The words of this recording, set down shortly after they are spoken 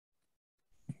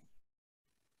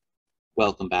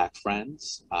Welcome back,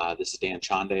 friends. This is Dan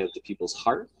Chande of the People's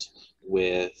Heart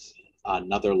with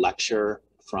another lecture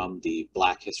from the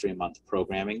Black History Month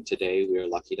programming. Today, we are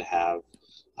lucky to have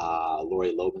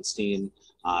Lori Lobenstine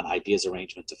on ideas,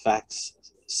 arrangement, effects,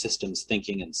 systems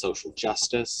thinking, and social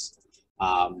justice.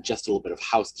 Just a little bit of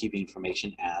housekeeping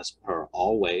information as per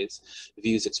always. The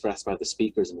views expressed by the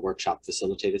speakers and workshop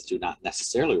facilitators do not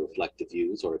necessarily reflect the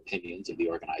views or opinions of the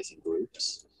organizing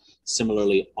groups.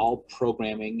 Similarly, all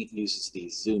programming uses the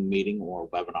Zoom meeting or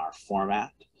webinar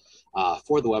format.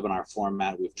 For the webinar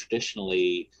format, we've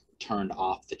traditionally turned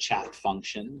off the chat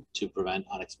function to prevent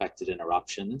unexpected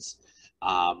interruptions.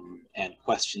 And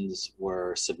questions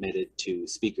were submitted to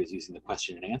speakers using the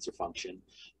question and answer function.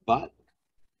 But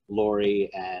Lori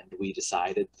and we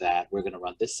decided that we're going to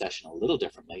run this session a little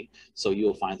differently. So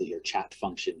you'll find that your chat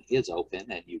function is open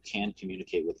and you can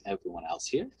communicate with everyone else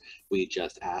here. We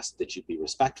just ask that you be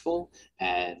respectful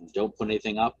and don't put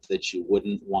anything up that you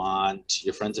wouldn't want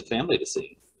your friends and family to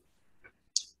see.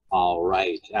 All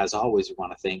right, as always, we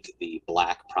want to thank the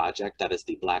Black Project, that is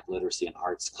the Black Literacy and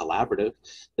Arts Collaborative.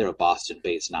 They're a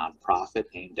Boston-based nonprofit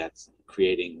aimed at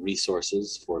creating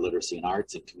resources for literacy and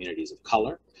arts in communities of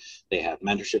color. They have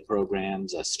mentorship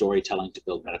programs, a storytelling to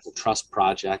build medical trust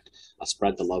project, a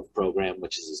spread the love program,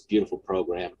 which is this beautiful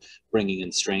program bringing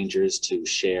in strangers to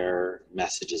share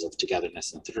messages of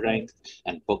togetherness and strength,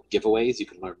 and book giveaways. You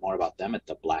can learn more about them at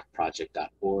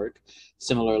theblackproject.org.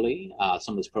 Similarly,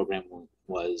 some of this program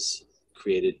was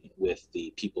created with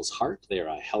the People's Heart. They are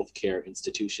a healthcare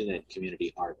institution and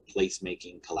community art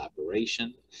placemaking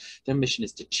collaboration. Their mission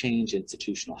is to change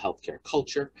institutional healthcare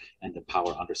culture and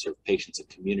empower underserved patients and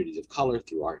communities of color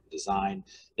through art and design.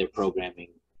 Their programming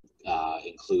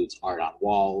includes art on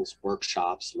walls,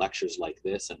 workshops, lectures like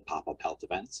this, and pop-up health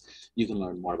events. You can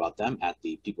learn more about them at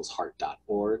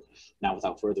thepeoplesheart.org. Now,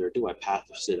 without further ado, I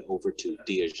pass it over to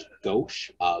Dia Ghosh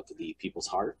of the People's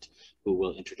Heart, who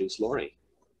will introduce Lori.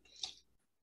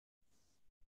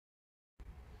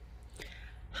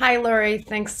 Hi, Lori.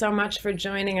 Thanks so much for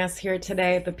joining us here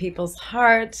today at the People's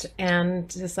Heart and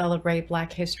to celebrate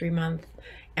Black History Month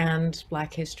and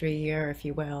Black History Year, if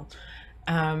you will.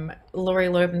 Lori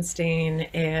Lobenstine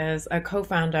is a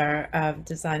co-founder of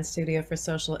Design Studio for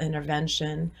Social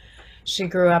Intervention. She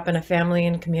grew up in a family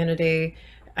and community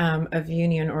of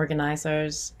union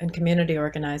organizers and community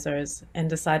organizers and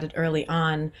decided early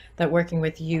on that working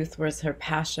with youth was her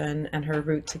passion and her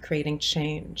route to creating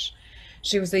change.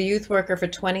 She was a youth worker for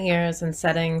 20 years in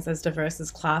settings as diverse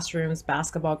as classrooms,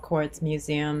 basketball courts,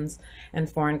 museums, and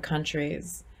foreign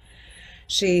countries.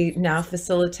 She now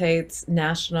facilitates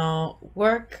national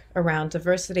work around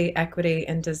diversity, equity,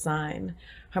 and design.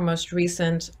 Her most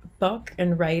recent book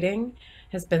and writing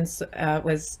has been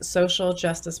was Social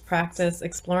Justice Practice,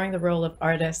 exploring the role of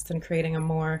artists in creating a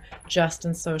more just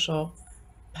and social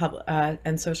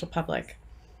public.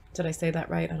 Did I say that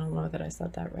right? I don't know that I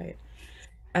said that right.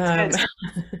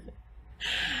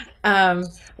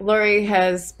 Lori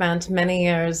has spent many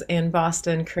years in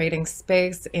Boston creating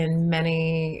space in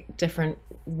many different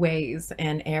ways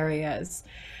and areas.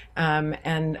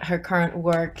 And her current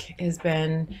work has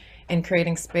been in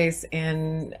creating space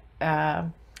in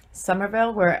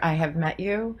Somerville, where I have met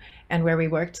you, and where we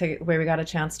got a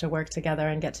chance to work together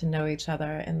and get to know each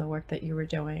other in the work that you were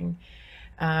doing.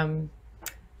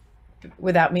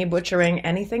 Without me butchering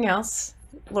anything else,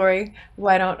 Lori,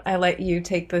 why don't I let you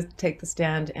take the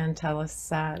stand and tell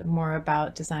us more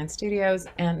about Design Studios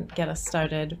and get us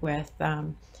started with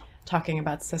talking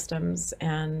about systems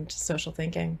and social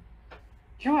thinking.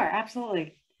 Sure,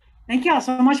 absolutely. Thank you all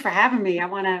so much for having me. I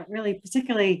want to really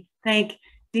particularly thank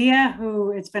Dia,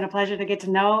 who it's been a pleasure to get to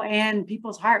know, and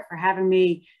People's Heart for having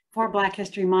me for Black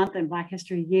History Month and Black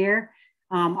History Year.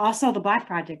 Also the Black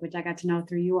Project, which I got to know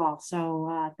through you all.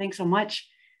 So thanks so much.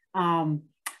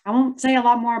 I won't say a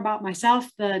lot more about myself.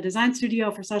 The Design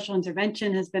Studio for Social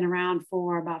Intervention has been around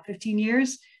for about 15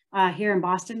 years here in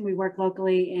Boston. We work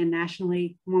locally and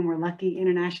nationally, when we're lucky,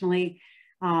 internationally.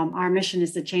 Our mission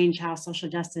is to change how social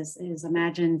justice is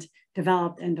imagined,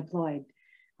 developed, and deployed.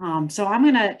 So I'm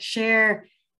going to share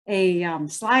a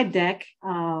slide deck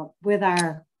with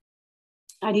our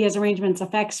ideas, arrangements,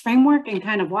 effects framework and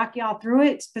kind of walk y'all through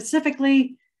it,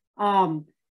 specifically in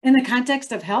the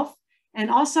context of health. And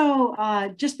also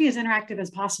just be as interactive as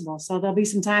possible. So there'll be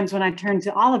some times when I turn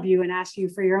to all of you and ask you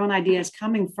for your own ideas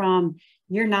coming from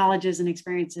your knowledges and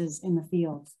experiences in the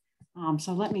field.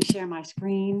 So let me share my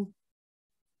screen.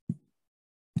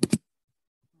 Make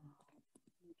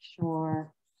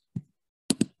sure.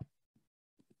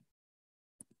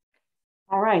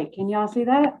 All right, can y'all see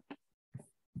that?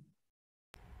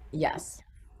 Yes.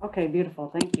 Okay, beautiful,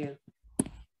 thank you.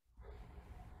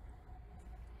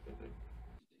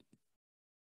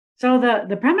 So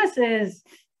the premise is,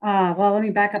 well, let me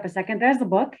back up a second. There's the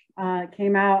book. It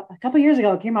came out a couple years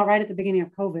ago. It came out right at the beginning of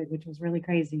COVID, which was really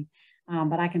crazy.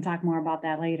 But I can talk more about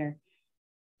that later.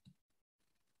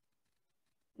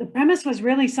 The premise was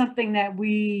really something that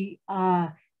we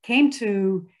came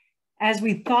to as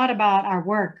we thought about our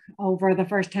work over the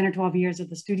first 10 or 12 years at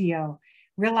the studio,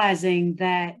 realizing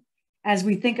that as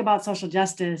we think about social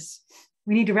justice,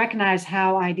 we need to recognize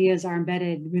how ideas are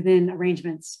embedded within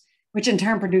arrangements, which in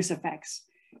turn produce effects.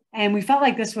 And we felt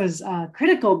like this was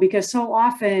critical because so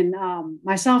often,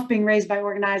 myself being raised by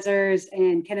organizers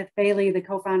and Kenneth Bailey, the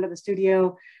co-founder of the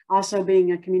studio, also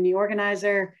being a community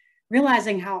organizer,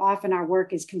 realizing how often our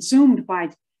work is consumed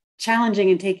by challenging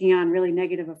and taking on really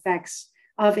negative effects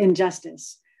of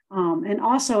injustice. And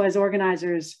also as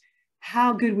organizers,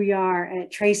 how good we are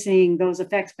at tracing those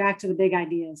effects back to the big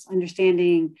ideas,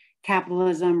 understanding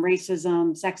capitalism,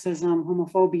 racism, sexism,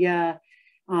 homophobia,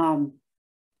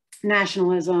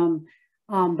 nationalism.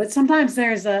 But sometimes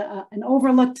there's an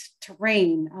overlooked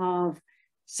terrain of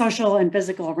social and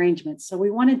physical arrangements. So we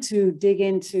wanted to dig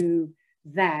into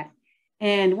that.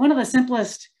 And one of the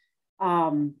simplest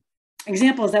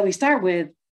examples that we start with,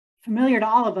 familiar to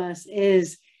all of us,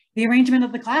 is the arrangement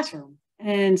of the classroom.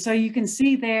 And so you can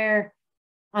see there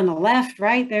on the left,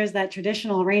 right, there's that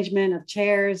traditional arrangement of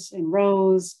chairs in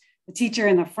rows, the teacher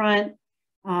in the front,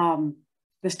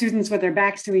 the students with their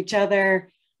backs to each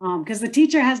other, because the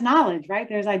teacher has knowledge, right?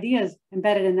 There's ideas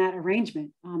embedded in that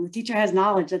arrangement. The teacher has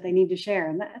knowledge that they need to share,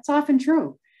 and that's often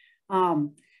true.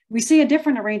 We see a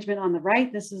different arrangement on the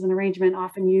right. This is an arrangement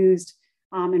often used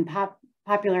in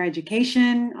popular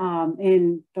education,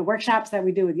 in the workshops that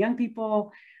we do with young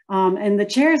people. And the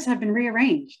chairs have been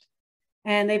rearranged,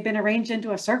 and they've been arranged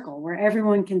into a circle where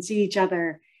everyone can see each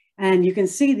other. And you can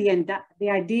see the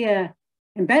idea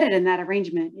embedded in that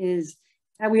arrangement is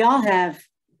that we all have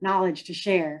knowledge to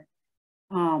share.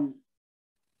 And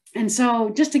so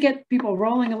just to get people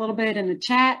rolling a little bit in the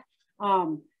chat,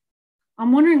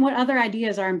 I'm wondering what other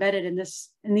ideas are embedded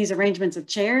in these arrangements of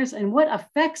chairs and what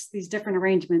effects these different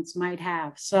arrangements might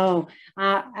have. So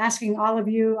asking all of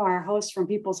you, our hosts from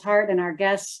People's Heart and our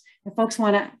guests, if folks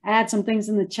want to add some things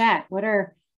in the chat, what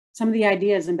are some of the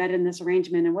ideas embedded in this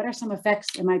arrangement and what are some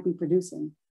effects it might be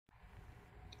producing?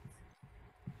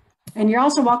 And you're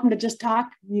also welcome to just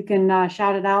talk. You can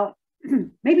shout it out.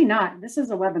 Maybe not. This is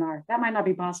a webinar. That might not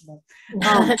be possible.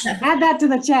 Add that to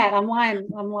the chat. I'm lying.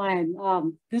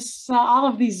 All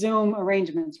of these Zoom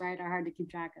arrangements, right, are hard to keep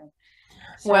track of.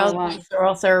 So, well, these are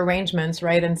also arrangements,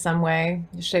 right, in some way,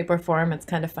 shape or form. It's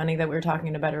kind of funny that we're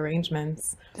talking about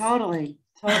arrangements. Totally.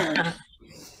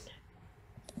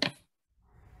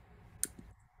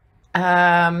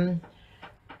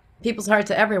 People's Heart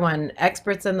to everyone.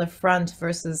 Experts in the front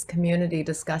versus community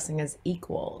discussing as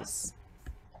equals.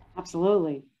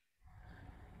 Absolutely.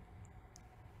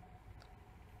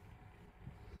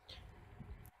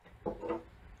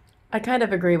 I kind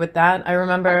of agree with that. I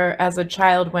remember as a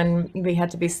child when we had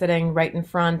to be sitting right in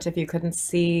front if you couldn't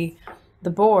see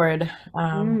the board,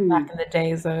 back in the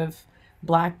days of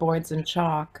blackboards and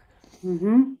chalk.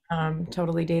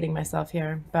 Totally dating myself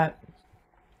here, but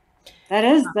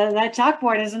that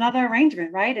chalkboard is another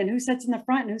arrangement, right? And who sits in the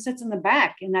front and who sits in the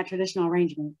back in that traditional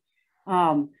arrangement?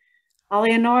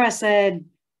 Eleonora said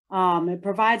it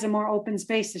provides a more open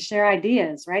space to share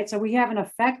ideas, right? So we have an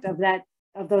effect of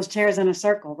those chairs in a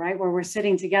circle, right? Where we're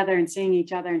sitting together and seeing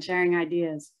each other and sharing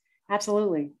ideas.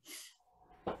 Absolutely.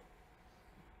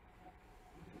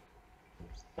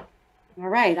 All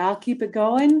right, I'll keep it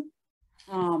going.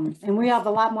 And we have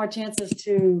a lot more chances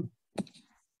to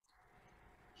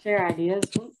share ideas.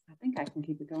 Ooh, I think I can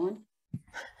keep it going.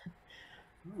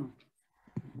 Oh.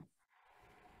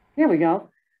 Here we go.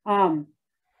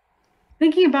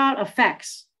 Thinking about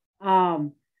effects.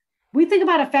 We think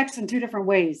about effects in two different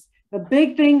ways. The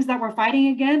big things that we're fighting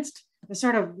against, the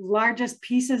sort of largest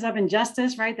pieces of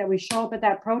injustice, right, that we show up at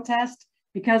that protest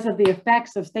because of the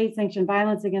effects of state-sanctioned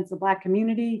violence against the Black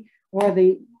community, or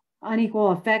the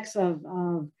unequal effects of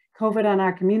COVID on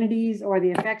our communities, or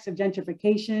the effects of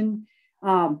gentrification.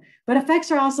 But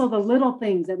effects are also the little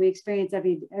things that we experience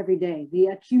every day, the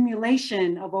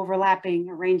accumulation of overlapping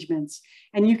arrangements.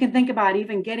 And you can think about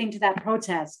even getting to that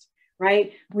protest,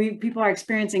 right? People are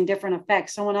experiencing different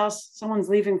effects. Someone's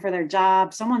leaving for their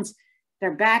job,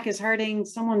 their back is hurting,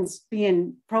 someone's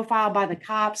being profiled by the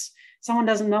cops, someone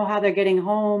doesn't know how they're getting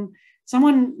home,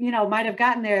 someone, might have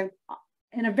gotten there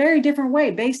in a very different way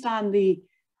based on the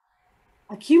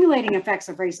accumulating effects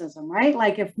of racism, right?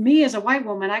 Like if me as a white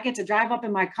woman, I get to drive up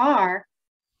in my car,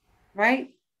 right?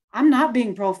 I'm not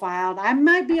being profiled. I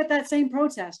might be at that same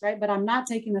protest, right? But I'm not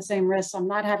taking the same risks. I'm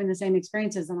not having the same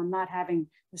experiences, and I'm not having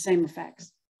the same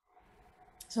effects.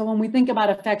 So when we think about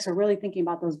effects, we're really thinking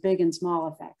about those big and small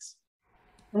effects.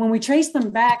 And when we trace them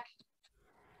back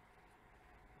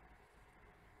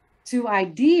to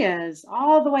ideas,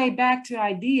 all the way back to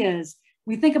ideas,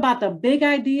 we think about the big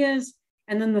ideas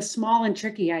and then the small and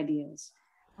tricky ideas.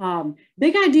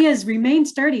 Big ideas remain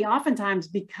sturdy oftentimes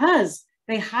because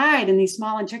they hide in these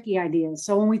small and tricky ideas.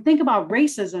 So when we think about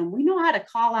racism, we know how to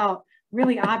call out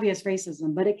really obvious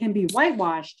racism, but it can be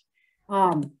whitewashed.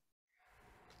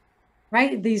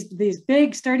 Right? These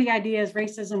big sturdy ideas,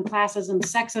 racism, classism,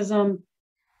 sexism,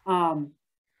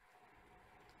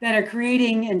 that are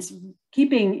creating and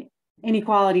keeping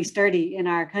inequality sturdy in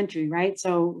our country, right?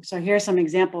 So here's some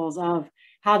examples of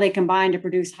how they combine to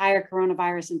produce higher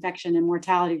coronavirus infection and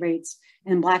mortality rates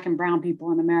in Black and brown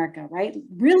people in America, right?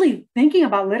 Really thinking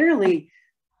about literally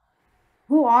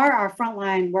who are our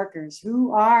frontline workers,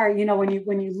 who are, you know,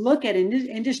 when you look at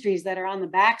industries that are on the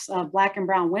backs of Black and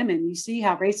brown women, you see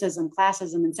how racism,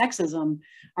 classism, and sexism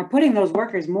are putting those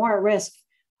workers more at risk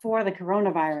for the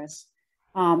coronavirus.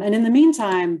 And in the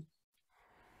meantime,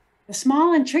 the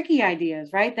small and tricky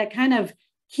ideas, right, that kind of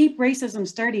keep racism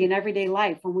sturdy in everyday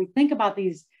life. When we think about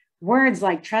these words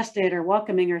like trusted or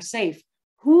welcoming or safe,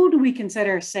 who do we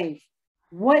consider safe?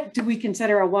 What do we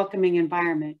consider a welcoming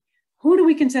environment? Who do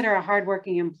we consider a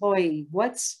hardworking employee?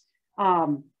 What's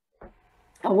who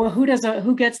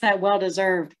gets that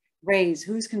well-deserved raise?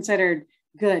 Who's considered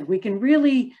good? We can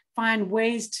really find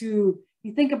ways to,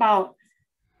 you think about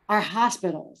our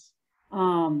hospitals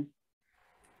and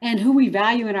who we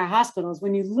value in our hospitals.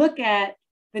 When you look at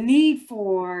the need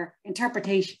for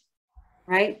interpretation,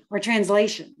 right, or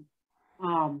translation,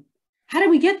 how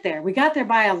did we get there? We got there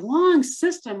by a long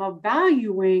system of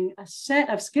valuing a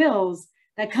set of skills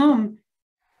that come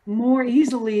more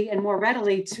easily and more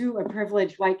readily to a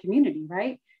privileged white community,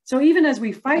 right? So even as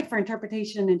we fight for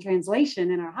interpretation and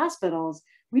translation in our hospitals,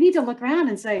 we need to look around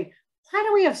and say, why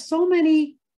do we have so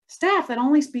many staff that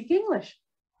only speak English?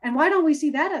 And why don't we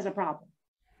see that as a problem?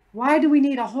 Why do we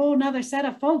need a whole nother set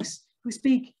of folks who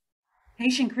speak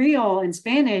Haitian Creole and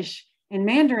Spanish and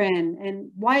Mandarin?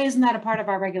 And why isn't that a part of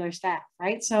our regular staff,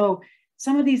 right? So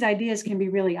some of these ideas can be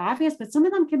really obvious, but some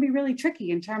of them can be really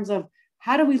tricky in terms of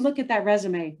how do we look at that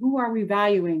resume? Who are we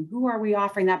valuing? Who are we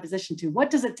offering that position to? What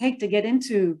does it take to get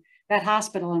into that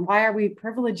hospital? And why are we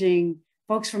privileging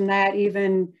folks from that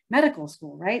even medical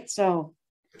school, right? So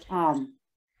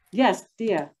yes,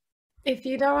 Dia. If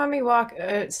you don't want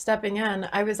me stepping in,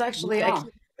 I was actually, Yeah.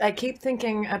 I keep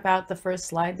thinking about the first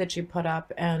slide that you put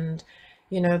up, and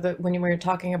you know, when you were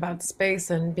talking about space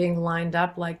and being lined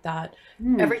up like that,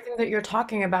 everything that you're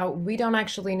talking about, we don't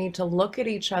actually need to look at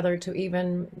each other to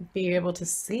even be able to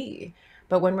see.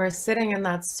 But when we're sitting in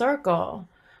that circle,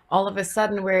 all of a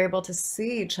sudden we're able to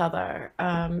see each other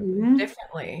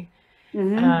differently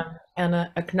and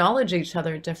acknowledge each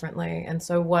other differently. And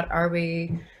so what are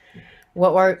we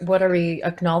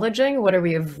acknowledging? What are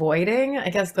we avoiding? I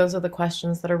guess those are the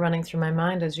questions that are running through my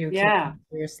mind as you keep going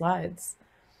through your slides.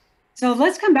 So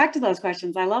let's come back to those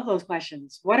questions. I love those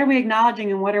questions. What are we acknowledging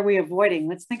and what are we avoiding?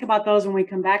 Let's think about those when we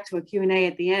come back to a Q&A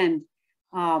at the end.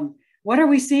 What are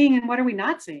we seeing and what are we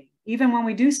not seeing, even when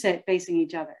we do sit facing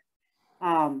each other?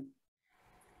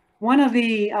 One of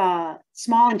the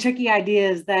small and tricky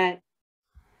ideas that,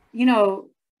 you know,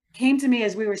 came to me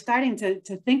as we were starting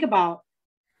to think about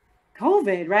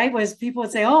COVID, right, was people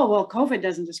would say, oh, well, COVID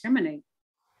doesn't discriminate.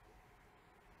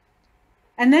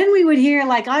 And then we would hear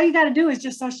like, all you got to do is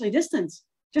just socially distance,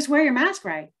 just wear your mask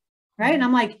right. And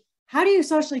I'm like, how do you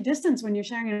socially distance when you're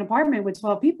sharing an apartment with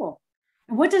 12 people?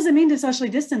 And what does it mean to socially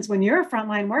distance when you're a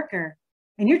frontline worker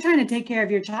and you're trying to take care of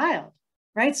your child,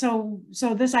 right? So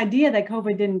this idea that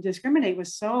COVID didn't discriminate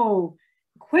was so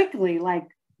quickly like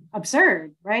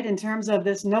absurd, right? In terms of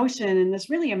this notion and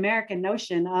this really American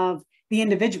notion of the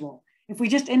individual. If we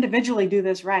just individually do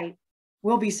this right,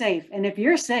 we'll be safe. And if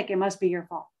you're sick, it must be your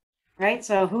fault, right?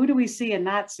 So who do we see and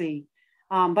not see?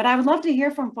 But I would love to hear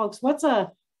from folks. What's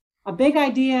a big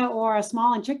idea or a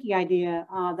small and tricky idea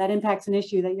that impacts an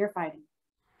issue that you're fighting?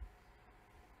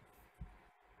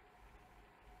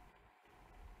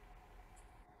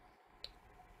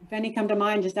 If any come to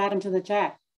mind, just add them to the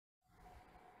chat.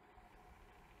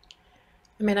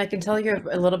 I mean, I can tell you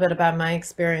a little bit about my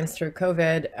experience through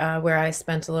COVID, where I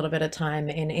spent a little bit of time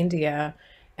in India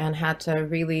and had to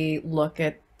really look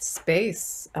at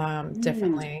space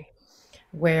differently,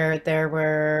 where there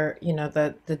were, you know,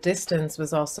 the distance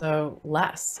was also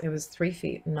less. It was 3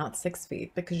 feet, not 6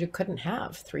 feet, because you couldn't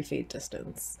have 3 feet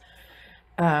distance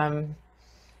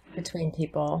between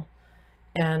people.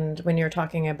 And when you're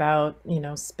talking about,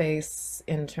 space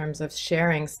in terms of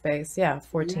sharing space, yeah,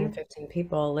 14, Mhm. 15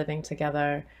 people living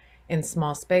together in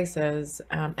small spaces,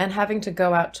 and having to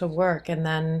go out to work and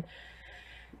then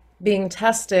being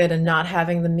tested and not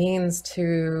having the means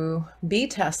to be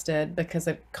tested because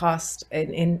it cost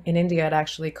in India, it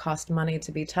actually cost money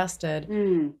to be tested.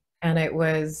 Mm. And it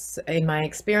was, in my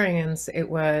experience, it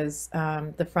was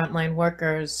the frontline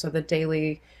workers, so the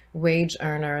daily wage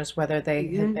earners, whether they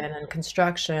had Mhm. been in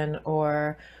construction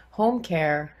or home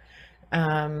care,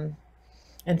 um,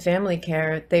 and family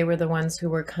care, they were the ones who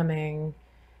were coming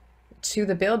to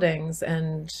the buildings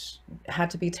and had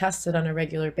to be tested on a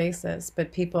regular basis.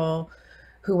 But people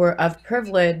who were of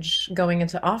privilege going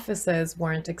into offices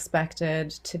weren't expected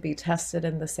to be tested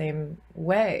in the same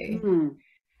way. Mm.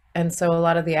 And so a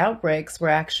lot of the outbreaks were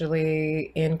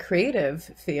actually in creative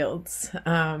fields,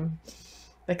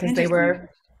 because Interesting.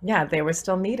 they were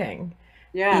still meeting,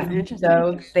 Yeah, even interesting.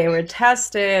 though they were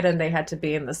tested and they had to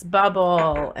be in this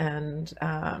bubble. And,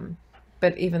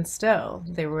 but even still,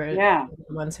 they were Yeah.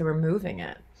 the ones who were moving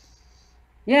it.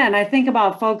 Yeah. And I think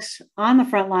about folks on the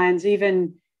front lines,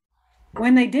 even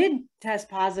when they did test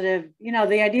positive,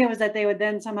 the idea was that they would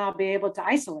then somehow be able to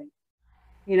isolate,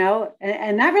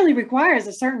 and that really requires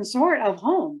a certain sort of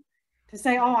home to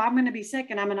say, oh, I'm going to be sick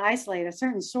and I'm going to isolate a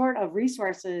certain sort of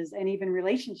resources and even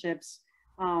relationships.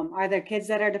 Are there kids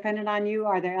that are dependent on you?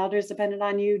 Are there elders dependent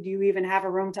on you? Do you even have a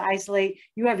room to isolate?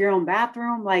 You have your own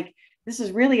bathroom? Like, this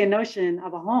is really a notion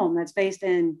of a home that's based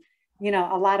in,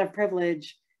 a lot of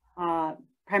privilege,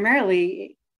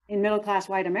 primarily in middle class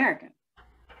white America.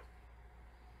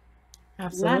 Not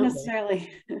Absolutely. necessarily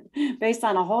based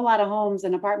on a whole lot of homes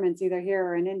and apartments either here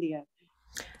or in India.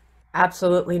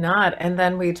 Absolutely not. And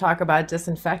then we talk about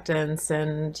disinfectants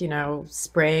and,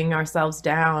 spraying ourselves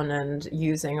down and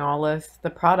using all of the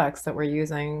products that we're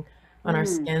using on our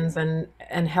Mm. skins,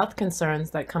 and health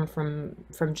concerns that come from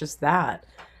just that.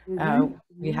 Uh, Mm-hmm.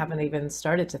 we Mm-hmm. haven't even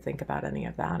started to think about any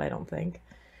of that, I don't think.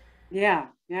 Yeah,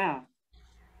 yeah.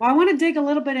 Well, I want to dig a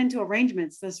little bit into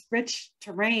arrangements, this rich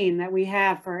terrain that we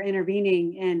have for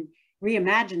intervening and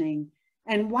reimagining.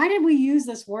 And why did we use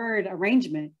this word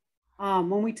arrangement?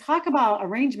 When we talk about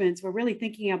arrangements, we're really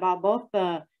thinking about both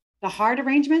the hard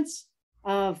arrangements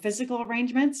of physical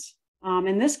arrangements.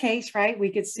 In this case, right, we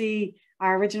could see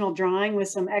our original drawing with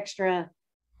some extra,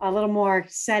 a little more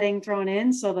setting thrown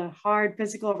in. So the hard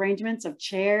physical arrangements of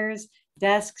chairs,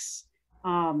 desks,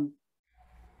 um,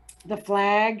 the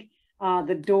flag,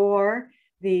 the door,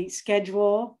 the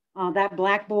schedule, that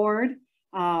blackboard,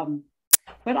 um,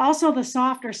 but also the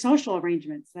softer social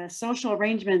arrangements, the social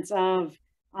arrangements of,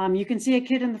 you can see a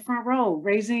kid in the front row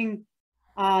raising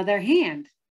their hand.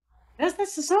 That's the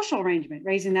social arrangement,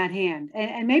 raising that hand.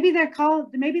 And maybe they're called,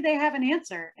 maybe they have an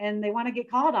answer and they want to get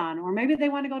called on, or maybe they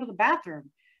want to go to the bathroom,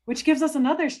 which gives us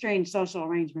another strange social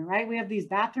arrangement, right? We have these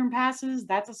bathroom passes,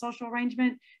 that's a social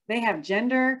arrangement. They have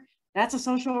gender, that's a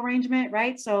social arrangement,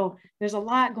 right? So there's a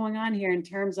lot going on here in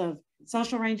terms of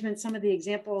social arrangements. Some of the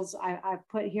examples I've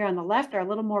put here on the left are a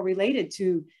little more related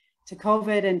to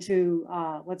COVID and to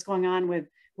what's going on with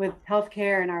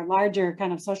healthcare and our larger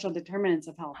kind of social determinants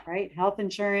of health, right? Health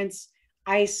insurance,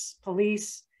 ICE,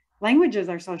 police, languages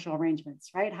are social arrangements,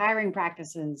 right? Hiring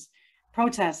practices,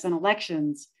 protests and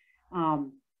elections.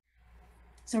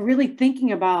 So really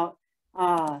thinking about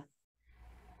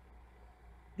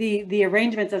the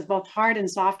arrangements as both hard and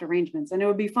soft arrangements. And it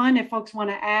would be fun if folks want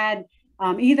to add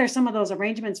either some of those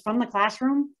arrangements from the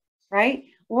classroom, right?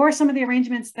 Or some of the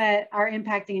arrangements that are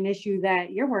impacting an issue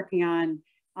that you're working on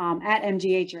at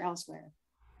MGH or elsewhere.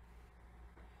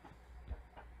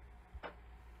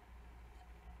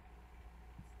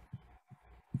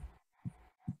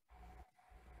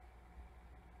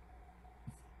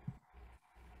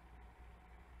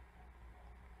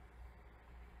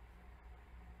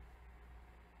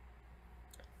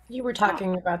 You were Yeah.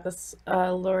 talking about this,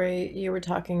 Lori. You were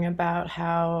talking about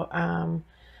how,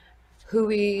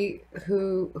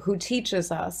 who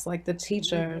teaches us, like the Mm-hmm.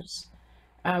 teachers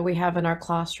we have in our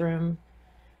classroom.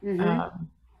 Mm-hmm. Um,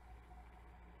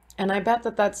 and I bet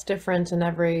that that's different in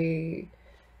every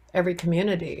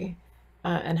community,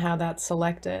 and how that's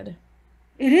selected.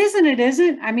 It is and it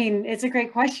isn't. I mean, it's a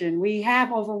great question. We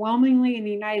have overwhelmingly in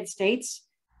the United States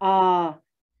uh,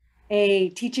 a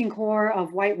teaching corps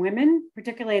of white women,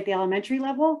 particularly at the elementary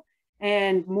level,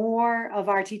 and more of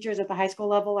our teachers at the high school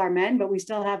level are men, but we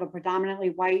still have a predominantly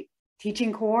white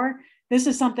teaching corps. This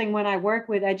is something when I work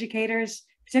with educators,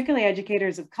 particularly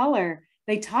educators of color,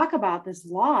 they talk about this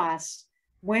loss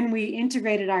when we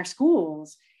integrated our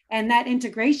schools. And that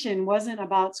integration wasn't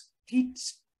about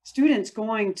students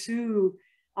going to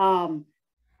um,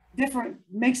 different,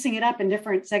 mixing it up in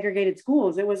different segregated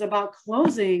schools. It was about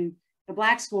closing the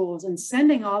Black schools and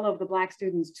sending all of the Black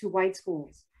students to white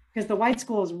schools, because the white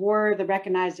schools were the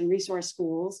recognized and resource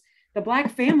schools. The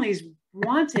Black families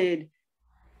wanted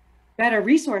better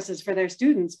resources for their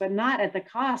students, but not at the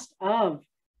cost of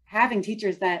having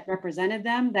teachers that represented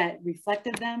them, that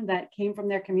reflected them, that came from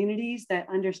their communities, that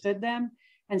understood them.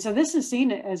 And so this is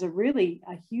seen as a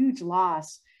huge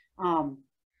loss.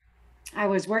 I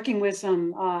was working with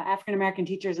some African-American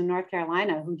teachers in North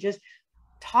Carolina who just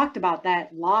talked about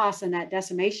that loss and that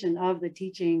decimation of the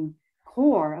teaching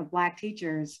core of Black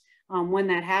teachers when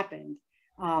that happened.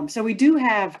 So we do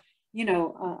have, you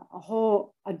know,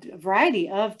 a variety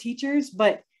of teachers,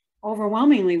 but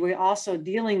overwhelmingly, we're also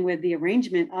dealing with the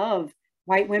arrangement of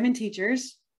white women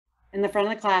teachers in the front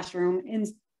of the classroom in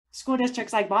school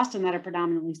districts like Boston that are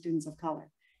predominantly students of color.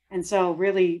 And so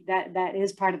really that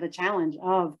is part of the challenge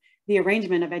of the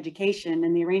arrangement of education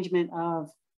and the arrangement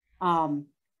of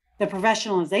the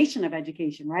professionalization of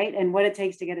education, right? And what it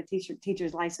takes to get a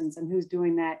teacher's license and who's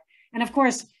doing that. And of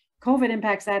course, COVID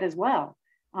impacts that as well.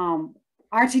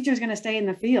 Our teachers going to stay in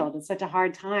the field. It's such a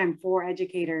hard time for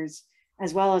educators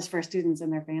as well as for students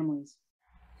and their families.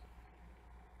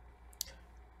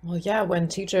 Well, yeah, when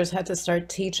teachers had to start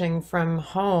teaching from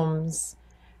homes,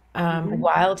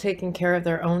 while taking care of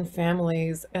their own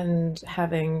families and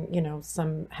having, you know,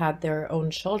 some had their own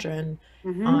children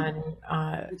on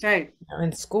That's right. you know,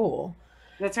 in school.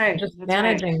 That's right. Just That's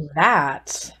managing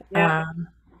that, Yeah.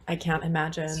 I can't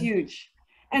imagine. It's huge.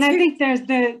 And I think there's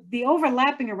the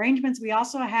overlapping arrangements we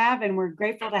also have, and we're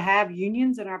grateful to have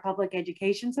unions in our public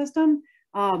education system.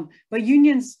 But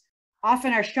unions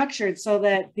often are structured so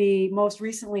that the most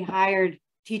recently hired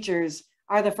teachers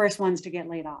are the first ones to get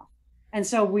laid off. And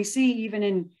so we see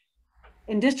even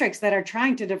in districts that are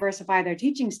trying to diversify their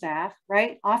teaching staff,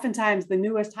 right? Oftentimes the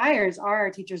newest hires are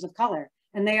teachers of color,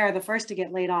 and they are the first to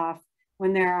get laid off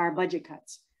when there are budget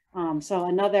cuts. So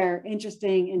another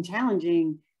interesting and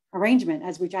challenging arrangement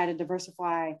as we try to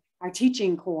diversify our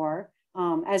teaching core,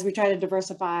 as we try to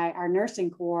diversify our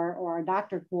nursing core or our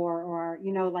doctor core, or,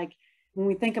 you know, like when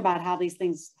we think about how these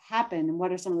things happen and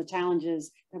what are some of the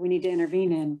challenges that we need to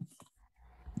intervene in.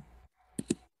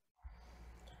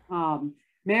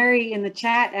 Mary in the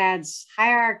chat adds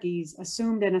hierarchies,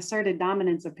 assumed and asserted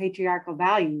dominance of patriarchal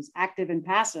values, active and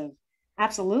passive.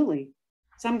 Absolutely.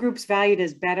 Some groups valued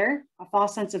as better, a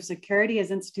false sense of security as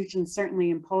institutions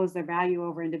certainly impose their value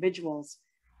over individuals.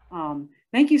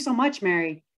 Thank you so much,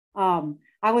 Mary.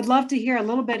 I would love to hear a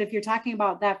little bit if you're talking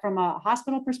about that from a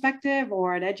hospital perspective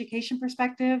or an education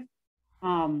perspective.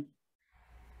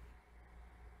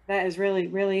 That is really,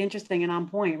 really interesting and on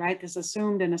point, right? This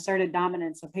assumed and asserted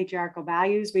dominance of patriarchal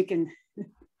values. We can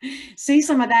see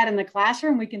some of that in the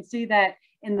classroom. We can see that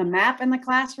in the map in the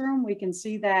classroom. We can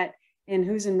see that in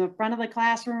who's in the front of the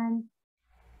classroom.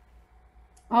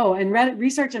 Oh, and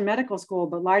research in medical school,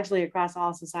 but largely across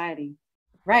all society.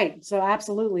 Right, so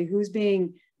absolutely, who's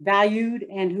being valued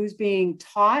and who's being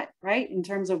taught, right? In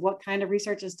terms of what kind of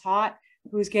research is taught,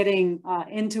 who's getting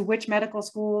into which medical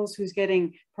schools, who's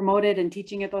getting promoted and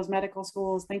teaching at those medical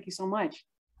schools. Thank you so much.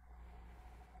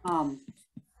 I'm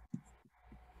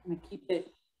gonna keep it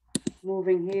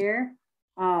moving here.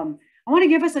 I wanna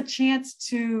give us a chance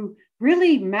to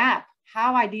really map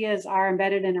how ideas are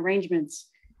embedded in arrangements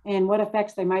and what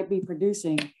effects they might be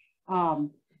producing.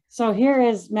 So here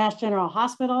is Mass General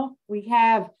Hospital. We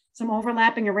have some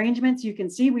overlapping arrangements. You can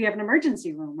see we have an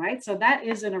emergency room, right? So that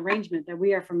is an arrangement that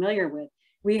we are familiar with.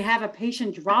 We have a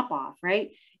patient drop-off,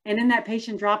 right? And in that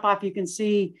patient drop-off, you can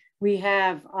see we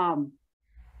have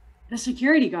the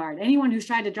security guard. Anyone who's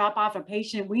tried to drop off a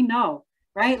patient, we know,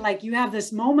 right? Like you have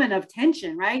this moment of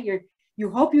tension, right? You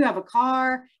hope you have a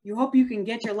car. You hope you can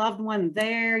get your loved one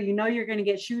there. You know you're going to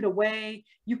get shooed away.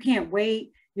 You can't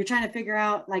wait. You're trying to figure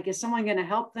out, like, is someone going to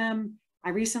help them? I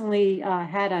recently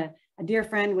had a dear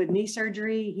friend with knee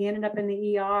surgery. He ended up in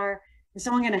the ER. Is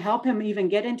someone going to help him even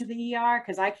get into the ER?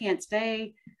 Because I can't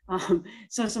stay.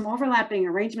 So some overlapping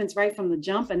arrangements right from the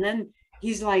jump. And then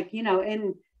he's like, you know,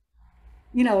 in,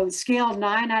 you know, scale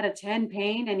 9 out of 10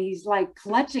 pain. And he's like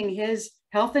clutching his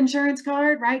health insurance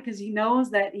card, right? Because he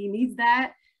knows that he needs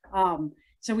that.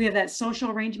 So we have that social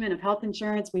arrangement of health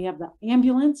insurance. We have the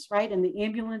ambulance, right? And the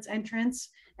ambulance entrance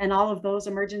and all of those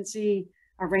emergency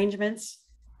arrangements.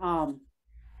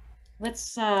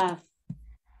 Let's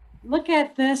look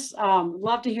at this.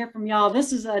 Love to hear from y'all.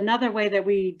 This is another way that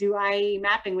we do IE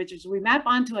mapping, which is we map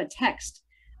onto a text.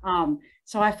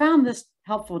 So I found this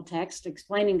helpful text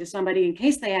explaining to somebody in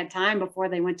case they had time before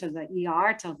they went to the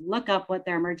ER to look up what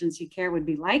their emergency care would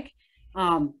be like.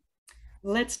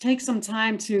 Let's take some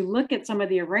time to look at some of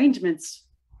the arrangements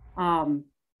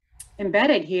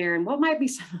embedded here, and what might be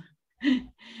some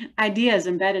ideas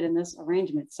embedded in this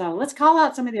arrangement. So let's call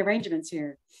out some of the arrangements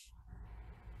here.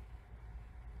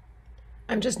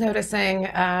 I'm just noticing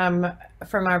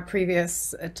from our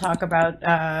previous talk about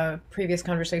previous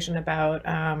conversation about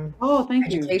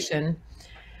Thank you. education.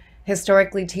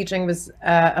 Historically, teaching was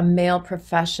a male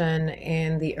profession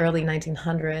in the early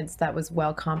 1900s that was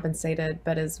well compensated,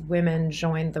 but as women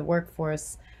joined the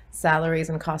workforce, salaries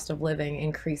and cost of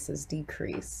living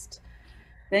decreased.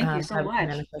 Thank you so much.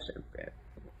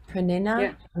 Pranina?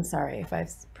 Yeah. I'm sorry if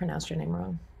I've pronounced your name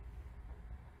wrong.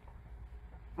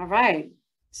 All right.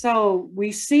 So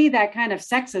we see that kind of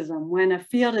sexism when a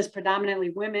field is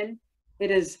predominantly women,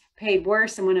 it is paid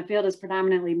worse than when a field is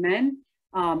predominantly men.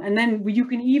 And then you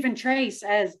can even trace,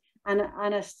 as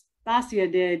Anastasia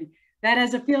did, that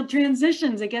as a field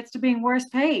transitions, it gets to being worse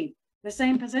paid. The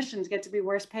same positions get to be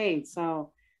worse paid.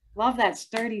 So love that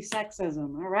sturdy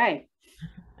sexism. All right.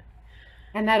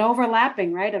 And that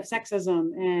overlapping, right, of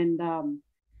sexism and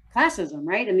classism,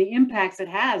 right, and the impacts it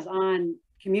has on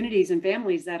communities and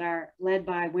families that are led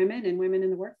by women and women in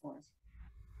the workforce.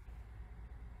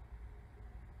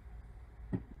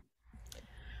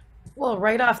 Well,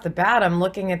 right off the bat, I'm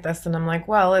looking at this and I'm like,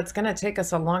 well, it's going to take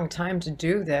us a long time to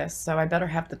do this, so I better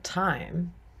have the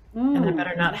time. And I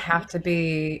better not have to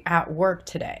be at work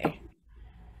today.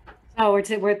 So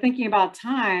we're thinking about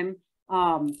time,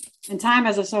 and time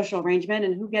as a social arrangement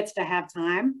and who gets to have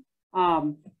time.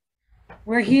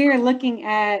 We're here looking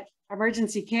at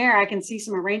emergency care. I can see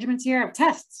some arrangements here of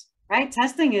tests, right?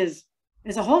 Testing is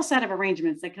a whole set of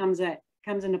arrangements that comes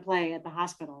into play at the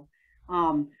hospital.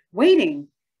 Waiting,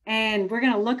 and we're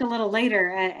going to look a little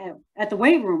later at the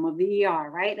wait room of the ER,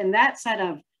 right? And that set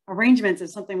of arrangements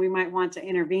is something we might want to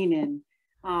intervene in.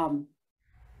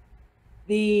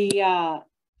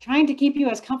 Trying to keep you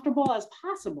as comfortable as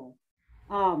possible.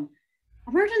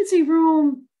 Emergency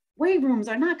room wait rooms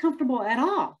are not comfortable at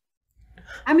all.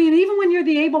 I mean, even when you're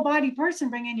the able-bodied person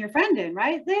bringing your friend in,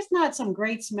 right? There's not some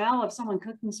great smell of someone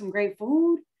cooking some great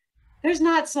food. There's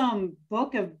not some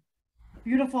book of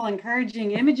beautiful,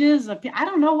 encouraging images of, I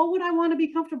don't know, what would I want to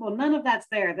be comfortable? None of that's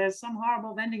there. There's some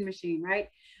horrible vending machine, right?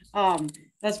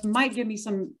 That might give me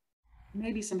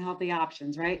maybe some healthy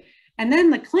options, right? And then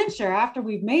the clincher, after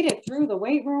we've made it through the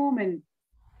wait room and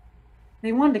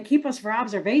they wanted to keep us for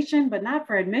observation, but not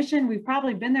for admission. We've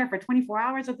probably been there for 24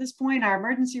 hours at this point. Our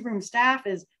emergency room staff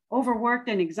is overworked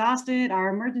and exhausted. Our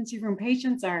emergency room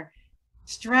patients are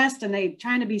stressed and they're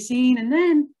trying to be seen. And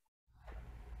then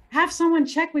have someone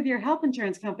check with your health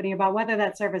insurance company about whether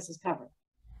that service is covered.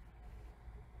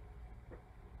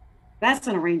 That's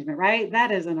an arrangement, right?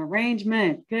 That is an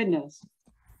arrangement. Goodness.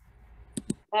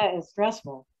 That is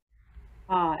stressful.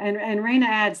 And Raina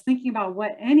adds, thinking about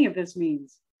what any of this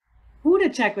means. Who to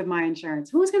check with my insurance?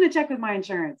 Who's going to check with my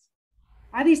insurance?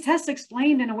 Are these tests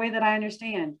explained in a way that I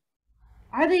understand?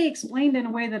 Are they explained in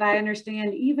a way that I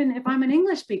understand, even if I'm an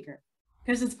English speaker?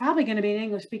 Because it's probably going to be an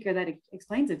English speaker that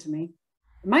explains it to me.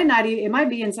 It might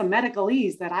be in some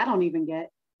medicalese that I don't even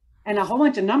get. And a whole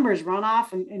bunch of numbers run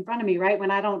off in front of me, right? When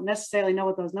I don't necessarily know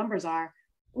what those numbers are.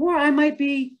 Or I might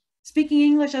be speaking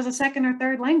English as a second or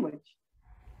third language.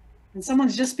 And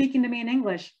someone's just speaking to me in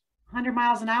English 100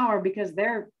 miles an hour because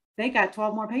they got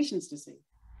 12 more patients to see.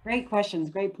 Great questions,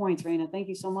 great points, Raina. Thank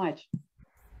you so much.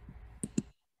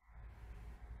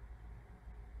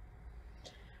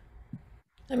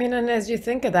 I mean, and as you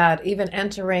think of that, even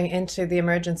entering into the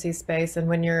emergency space and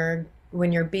when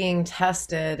you're being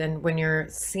tested and when you're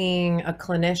seeing a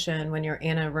clinician, when you're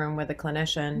in a room with a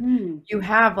clinician, you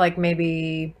have like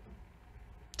maybe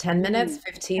 10 minutes,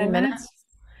 15 minutes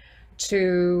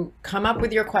to come up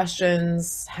with your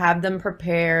questions, have them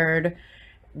prepared,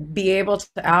 be able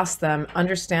to ask them,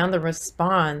 understand the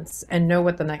response, and know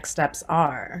what the next steps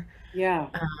are. Yeah.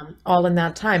 All in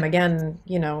that time, again,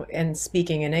 and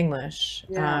speaking in English.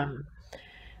 Yeah.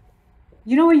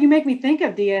 What you make me think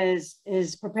of, Dia,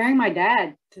 is preparing my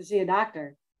dad to see a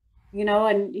doctor,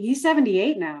 and he's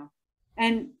 78 now.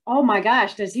 And oh my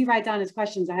gosh, does he write down his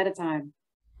questions ahead of time?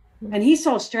 And he's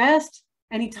so stressed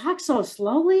and he talks so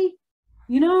slowly,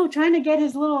 trying to get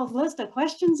his little list of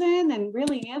questions in and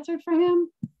really answered for him.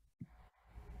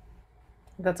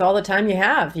 That's all the time you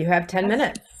have. You have 10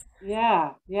 minutes.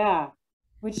 Yeah.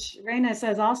 Which Raina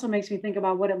says also makes me think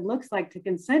about what it looks like to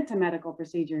consent to medical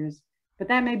procedures, but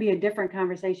that may be a different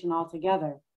conversation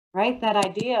altogether, right? That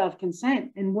idea of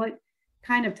consent and what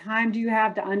kind of time do you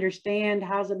have to understand?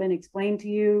 How's it been explained to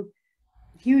you?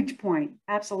 Huge point.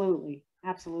 Absolutely.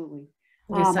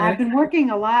 I've been working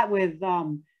a lot with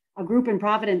a group in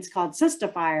Providence called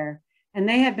Sistifier, and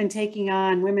they have been taking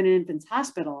on Women and Infants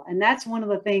Hospital. And that's one of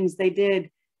the things they did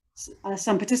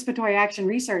some participatory action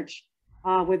research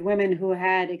with women who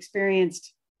had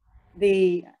experienced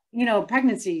the,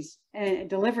 pregnancies and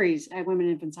deliveries at Women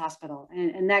and Infants Hospital.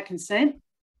 And that consent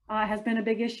has been a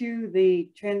big issue, the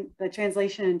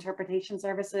translation and interpretation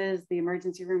services, the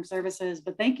emergency room services,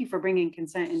 but thank you for bringing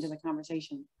consent into the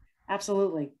conversation.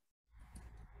 Absolutely.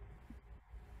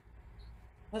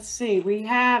 Let's see, we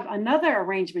have another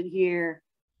arrangement here,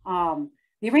 the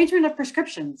arrangement of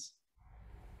prescriptions.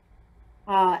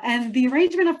 And the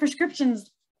arrangement of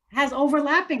prescriptions has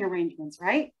overlapping arrangements,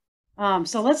 right?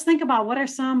 So let's think about what are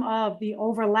some of the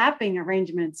overlapping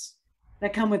arrangements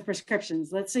that come with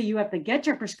prescriptions. Let's say you have to get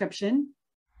your prescription,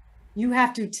 you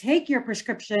have to take your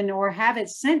prescription or have it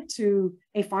sent to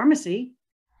a pharmacy.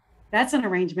 That's an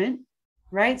arrangement,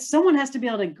 right? Someone has to be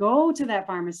able to go to that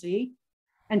pharmacy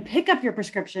and pick up your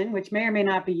prescription, which may or may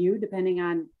not be you, depending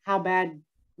on how badly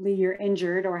you're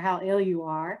injured or how ill you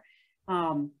are.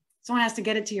 Someone has to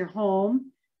get it to your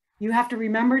home. You have to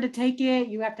remember to take it.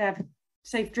 You have to have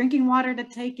safe drinking water to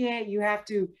take it. You have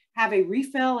to have a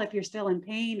refill if you're still in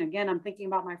pain. Again, I'm thinking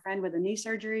about my friend with a knee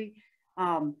surgery.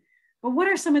 But what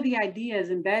are some of the ideas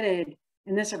embedded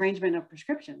in this arrangement of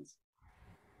prescriptions?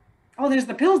 Oh, there's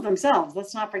the pills themselves.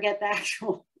 Let's not forget the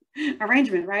actual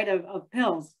arrangement, right, of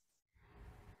pills.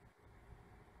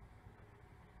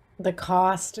 The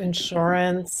cost,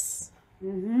 insurance.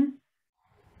 Mm-hmm.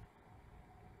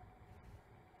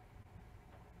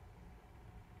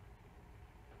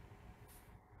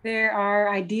 There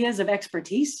are ideas of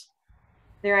expertise.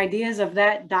 There are ideas of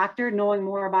that doctor knowing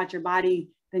more about your body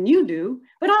than you do,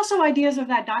 but also ideas of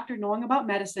that doctor knowing about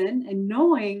medicine and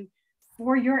knowing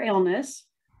for your illness,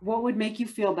 what would make you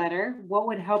feel better, what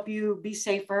would help you be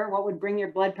safer, what would bring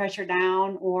your blood pressure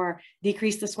down or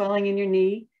decrease the swelling in your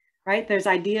knee, right? There's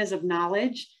ideas of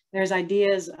knowledge. There's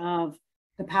ideas of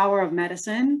the power of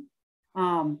medicine.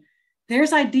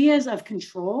 There's ideas of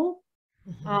control.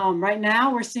 Right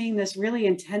now, we're seeing this really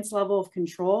intense level of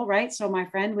control, right? So my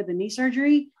friend with the knee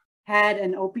surgery had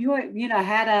an opioid,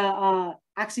 had a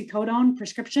oxycodone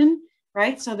prescription,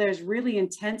 right? So there's really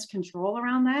intense control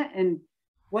around that. And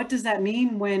what does that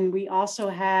mean when we also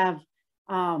have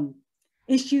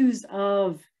issues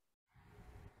of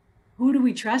who do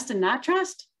we trust and not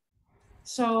trust?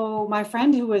 So my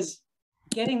friend who was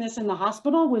getting this in the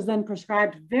hospital was then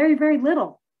prescribed very, very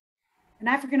little. An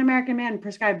African-American man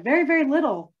prescribed very, very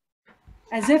little,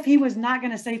 as if he was not going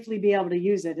to safely be able to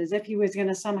use it, as if he was going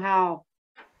to somehow,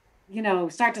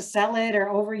 start to sell it or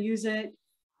overuse it.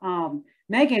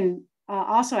 Megan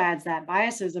also adds that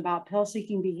biases about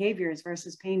pill-seeking behaviors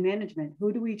versus pain management.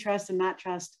 Who do we trust and not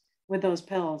trust with those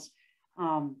pills?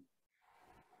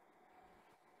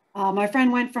 My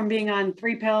friend went from being on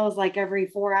 3 pills like every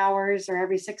 4 hours or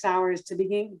every 6 hours to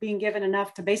being given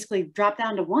enough to basically drop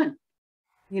down to 1.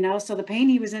 So the pain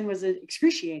he was in was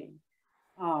excruciating.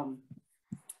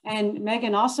 And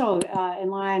Megan also in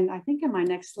line, I think in my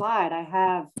next slide, I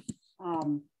have,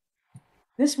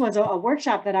 this was a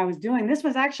workshop that I was doing. This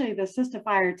was actually the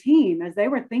Sistifier team as they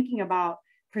were thinking about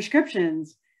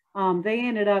prescriptions. They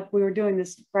ended up, we were doing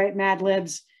this, right, Mad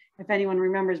Libs, if anyone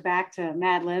remembers back to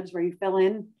Mad Libs, where you fill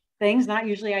in things, not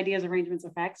usually ideas, arrangements,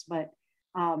 effects, but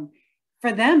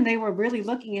for them, they were really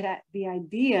looking at the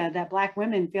idea that Black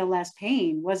women feel less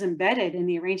pain was embedded in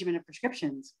the arrangement of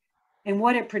prescriptions. And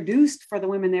what it produced for the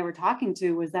women they were talking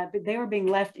to was that they were being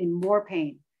left in more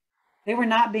pain. They were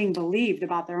not being believed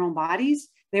about their own bodies.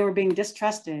 They were being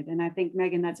distrusted. And I think,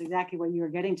 Megan, that's exactly what you were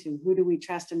getting to. Who do we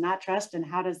trust and not trust? And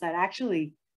how does that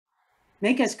actually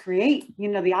make us create,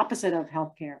 the opposite of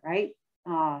healthcare, right?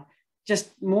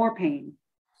 Just more pain.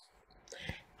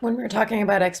 When we're talking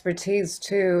about expertise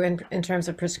too, in terms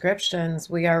of prescriptions,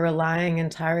 we are relying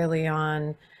entirely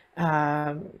on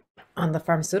the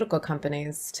pharmaceutical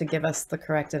companies to give us the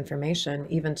correct information,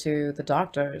 even to the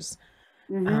doctors.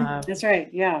 That's right.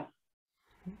 Yeah.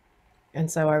 And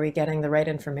so are we getting the right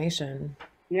information?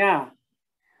 Yeah.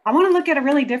 I want to look at a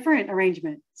really different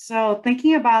arrangement. So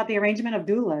thinking about the arrangement of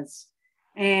doulas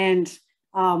and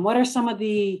what are some of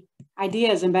the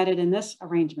ideas embedded in this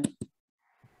arrangement?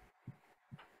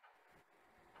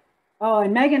 Oh,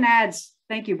 and Megan adds,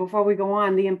 thank you, before we go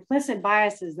on, the implicit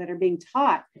biases that are being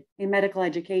taught in medical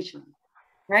education,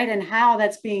 right? And how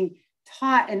that's being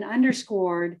taught and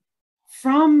underscored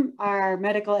from our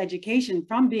medical education,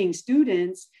 from being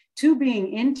students to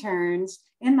being interns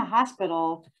in the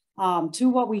hospital, to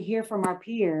what we hear from our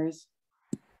peers.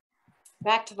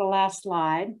 Back to the last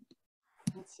slide.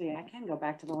 Let's see, I can go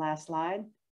back to the last slide.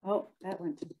 Oh, that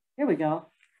went to, here we go.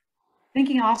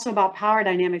 Thinking also about power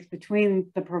dynamics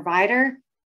between the provider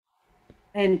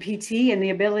and PT and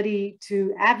the ability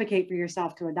to advocate for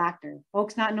yourself to a doctor.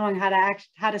 Folks not knowing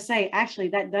how to say, actually,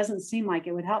 that doesn't seem like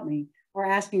it would help me, or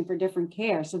asking for different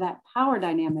care. So that power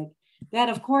dynamic, that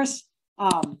of course,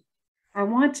 I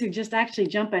want to just actually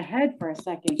jump ahead for a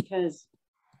second, because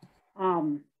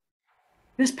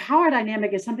this power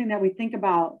dynamic is something that we think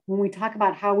about when we talk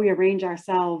about how we arrange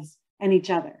ourselves and each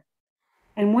other.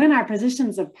 And when our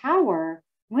positions of power,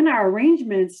 when our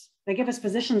arrangements, they give us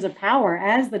positions of power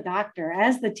as the doctor,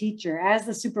 as the teacher, as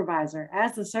the supervisor,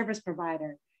 as the service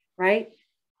provider, right?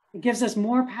 It gives us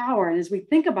more power. And as we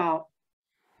think about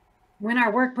when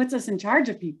our work puts us in charge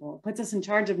of people, puts us in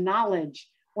charge of knowledge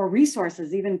or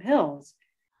resources, even pills,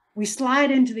 we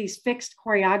slide into these fixed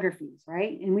choreographies,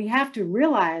 right? And we have to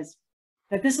realize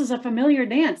that this is a familiar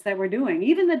dance that we're doing.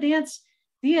 Even the dance,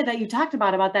 Dia, that you talked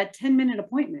about that 10-minute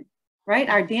appointment, right?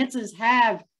 Our dances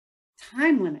have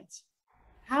time limits.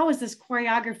 How is this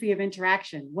choreography of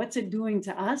interaction? What's it doing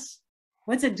to us?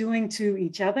 What's it doing to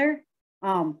each other?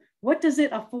 What does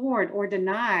it afford or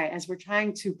deny as we're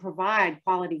trying to provide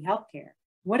quality healthcare?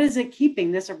 What is it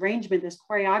keeping, this arrangement, this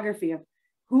choreography of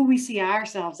who we see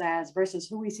ourselves as versus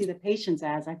who we see the patients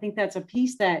as? I think that's a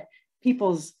piece that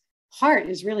people's heart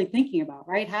is really thinking about,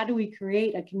 right? How do we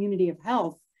create a community of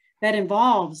health that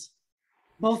involves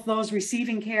both those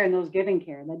receiving care and those giving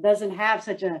care, that doesn't have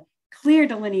such a clear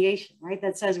delineation, right?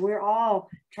 That says we're all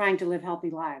trying to live healthy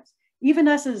lives. Even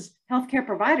us as healthcare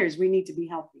providers, we need to be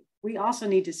healthy. We also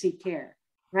need to seek care,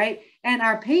 right? And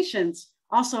our patients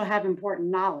also have important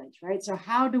knowledge, right? So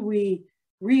how do we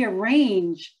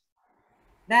rearrange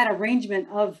that arrangement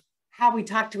of how we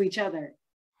talk to each other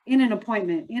in an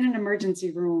appointment, in an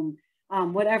emergency room,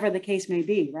 whatever the case may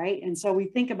be, right? And so we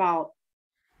think about,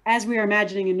 as we are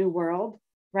imagining a new world,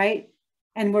 right?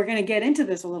 And we're going to get into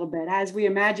this a little bit, as we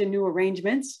imagine new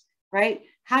arrangements, right?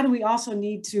 How do we also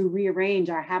need to rearrange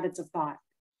our habits of thought,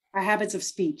 our habits of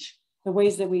speech, the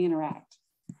ways that we interact?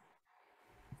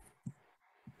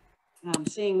 I'm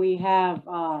seeing we have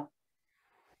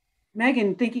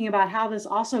Megan thinking about how this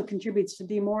also contributes to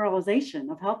demoralization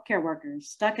of healthcare workers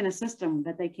stuck in a system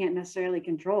that they can't necessarily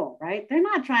control, right? They're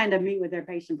not trying to meet with their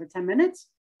patient for 10 minutes,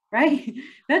 right?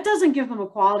 That doesn't give them a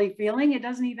quality feeling. It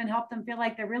doesn't even help them feel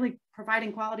like they're really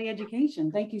providing quality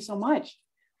education. Thank you so much.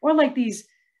 Or like these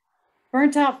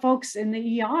burnt out folks in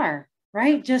the ER,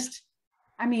 right? Just,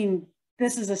 I mean,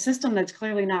 this is a system that's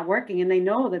clearly not working, and they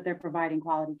know that they're providing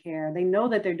quality care. They know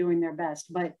that they're doing their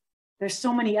best, but there's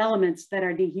so many elements that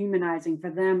are dehumanizing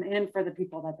for them and for the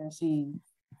people that they're seeing.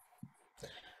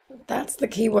 That's the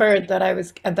key word that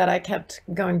I kept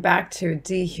going back to,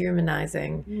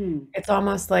 dehumanizing. It's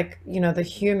almost like, the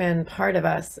human part of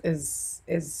us is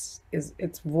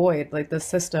it's void. Like the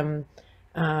system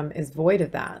is void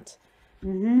of that.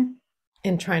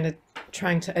 In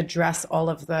trying to address all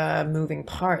of the moving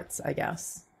parts, I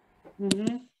guess.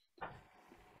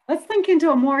 Let's think into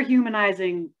a more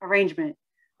humanizing arrangement.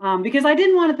 Because I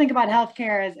didn't want to think about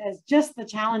healthcare as just the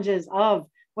challenges of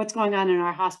what's going on in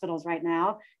our hospitals right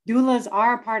now. Doulas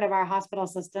are a part of our hospital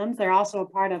systems. They're also a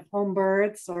part of home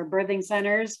births or birthing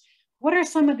centers. What are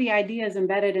some of the ideas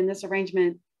embedded in this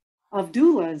arrangement of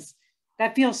doulas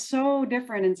that feels so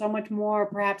different and so much more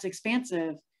perhaps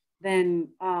expansive than,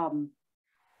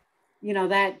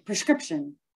 that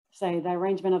prescription, say the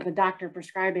arrangement of the doctor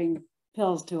prescribing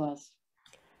pills to us?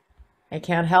 I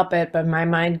can't help it, but my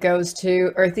mind goes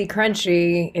to earthy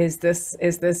crunchy. Is this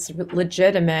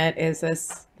legitimate? Is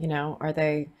this, are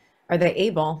they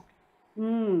able?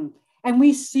 And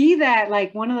we see that,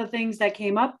 like, one of the things that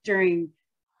came up during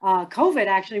COVID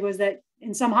actually was that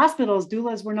in some hospitals,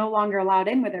 doulas were no longer allowed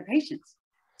in with their patients.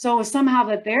 So it was somehow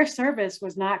that their service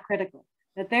was not critical,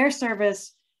 that their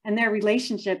service and their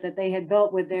relationship that they had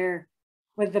built with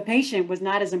the patient was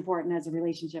not as important as the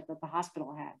relationship that the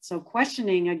hospital had. So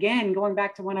questioning, again, going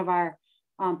back to one of our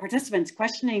participants,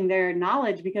 questioning their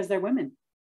knowledge because they're women,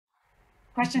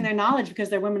 questioning their knowledge because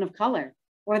they're women of color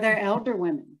or they're elder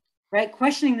women, right?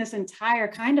 Questioning this entire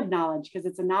kind of knowledge because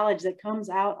it's a knowledge that comes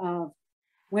out of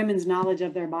women's knowledge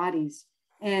of their bodies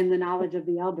and the knowledge of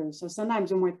the elders. So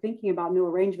sometimes when we're thinking about new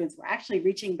arrangements, we're actually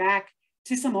reaching back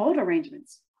to some old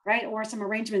arrangements, right? Or some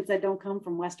arrangements that don't come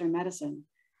from Western medicine.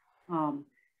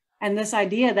 And this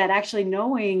idea that actually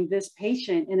knowing this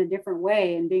patient in a different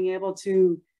way and being able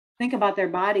to think about their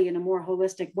body in a more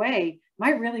holistic way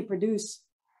might really produce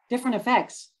different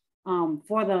effects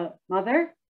for the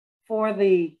mother, for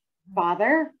the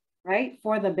father, right?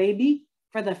 For the baby,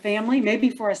 for the family, maybe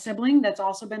for a sibling that's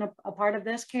also been a part of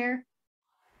this care.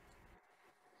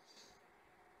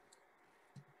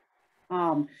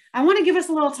 I want to give us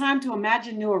a little time to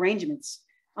imagine new arrangements.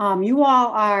 You all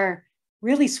are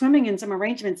really swimming in some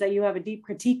arrangements that you have a deep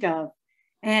critique of.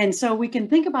 And so we can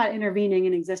think about intervening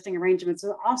in existing arrangements,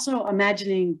 but also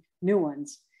imagining new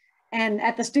ones. And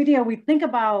at the studio, we think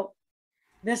about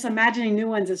this imagining new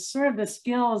ones as sort of the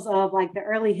skills of like the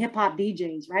early hip hop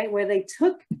DJs, right? Where they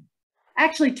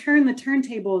actually turned the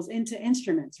turntables into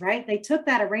instruments, right? They took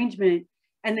that arrangement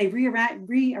and they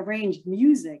rearranged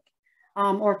music,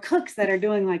 or cooks that are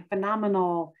doing like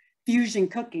phenomenal fusion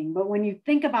cooking. But when you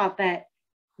think about that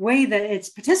way that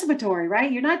it's participatory,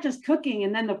 right? You're not just cooking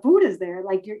and then the food is there,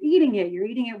 like you're eating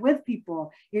it with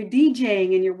people, you're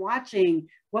DJing and you're watching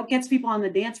what gets people on the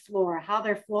dance floor, how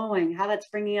they're flowing, how that's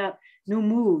bringing up new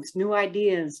moves, new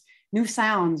ideas, new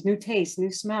sounds, new tastes,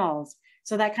 new smells.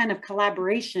 So that kind of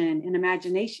collaboration and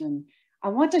imagination. I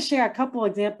want to share a couple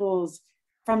examples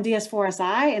from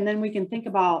DS4SI, and then we can think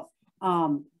about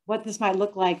what this might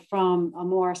look like from a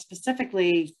more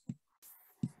specifically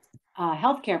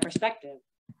healthcare perspective.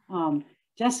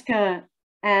 Jessica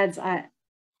adds, I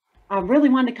really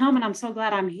wanted to come and I'm so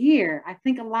glad I'm here. I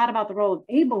think a lot about the role of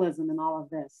ableism in all of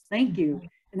this. Thank you.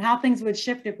 And how things would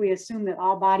shift if we assume that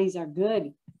all bodies are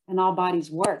good and all bodies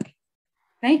work.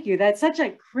 Thank you. That's such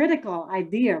a critical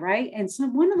idea, right? And so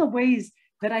one of the ways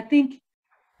that I think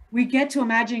we get to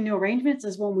imagining new arrangements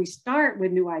is when we start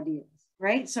with new ideas,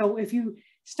 right? So if you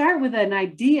start with an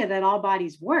idea that all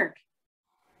bodies work,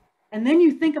 and then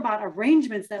you think about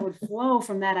arrangements that would flow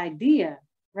from that idea,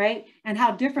 right? And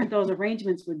how different those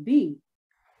arrangements would be,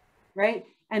 right?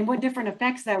 And what different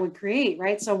effects that would create,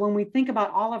 right? So when we think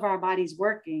about all of our bodies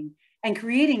working and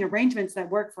creating arrangements that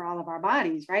work for all of our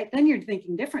bodies, right? Then you're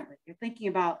thinking differently. You're thinking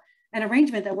about an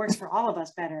arrangement that works for all of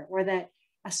us better, or that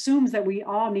assumes that we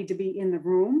all need to be in the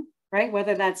room, right?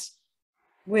 Whether that's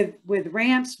with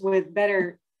ramps, with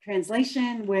better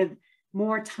translation, with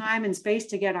more time and space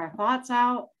to get our thoughts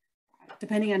out,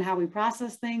 depending on how we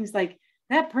process things. Like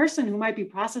that person who might be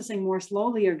processing more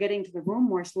slowly or getting to the room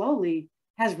more slowly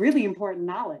has really important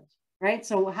knowledge, right?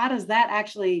 So how does that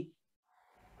actually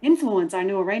influence our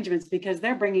new arrangements? Because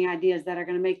they're bringing ideas that are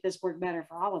going to make this work better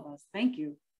for all of us. Thank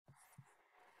you.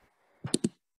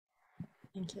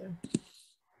 Thank you.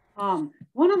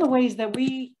 One of the ways that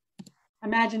we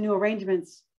imagine new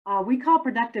arrangements, we call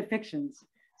productive fictions.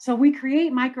 So we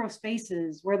create micro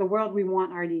spaces where the world we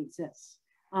want already exists.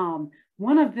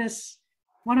 One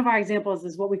of our examples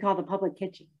is what we call the public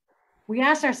kitchen. We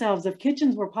asked ourselves, if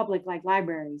kitchens were public like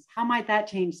libraries, how might that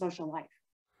change social life?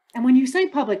 And when you say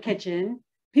public kitchen,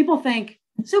 people think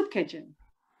soup kitchen.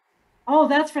 Oh,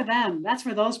 that's for them. That's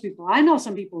for those people. I know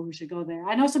some people who should go there.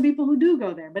 I know some people who do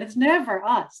go there, but it's never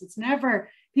us. It's never,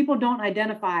 people don't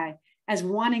identify as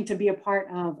wanting to be a part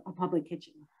of a public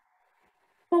kitchen.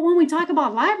 But when we talk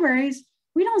about libraries,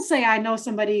 we don't say, I know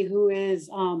somebody who is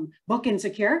book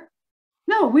insecure.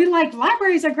 No, we like,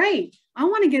 libraries are great. I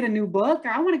want to get a new book,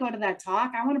 or I want to go to that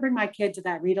talk. I want to bring my kid to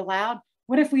that read aloud.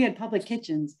 What if we had public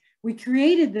kitchens? We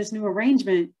created this new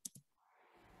arrangement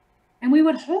and we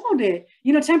would hold it,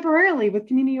 temporarily with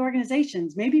community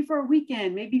organizations, maybe for a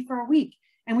weekend, maybe for a week.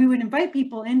 And we would invite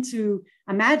people into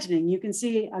imagining. You can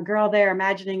see a girl there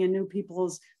imagining a new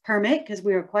people's permit, because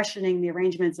we were questioning the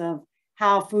arrangements of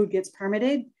how food gets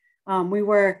permitted. We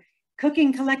were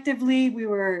cooking collectively. We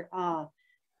were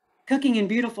cooking in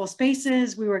beautiful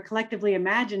spaces. We were collectively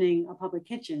imagining a public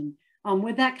kitchen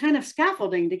with that kind of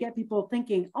scaffolding to get people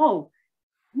thinking, oh,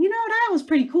 that was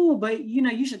pretty cool, but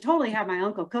you should totally have my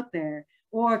uncle cook there.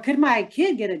 Or could my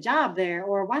kid get a job there?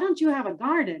 Or why don't you have a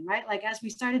garden, right? Like as we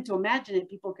started to imagine it,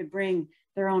 people could bring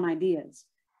their own ideas.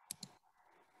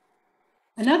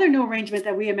 Another new arrangement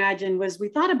that we imagined was, we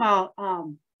thought about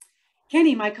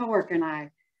Kenny, my coworker, and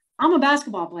I'm a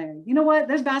basketball player. You know what?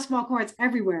 There's basketball courts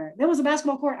everywhere. There was a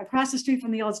basketball court across the street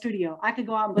from the old studio. I could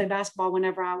go out and play basketball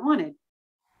whenever I wanted.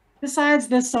 Besides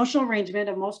the social arrangement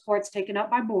of most courts taken up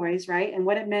by boys, right? And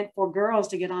what it meant for girls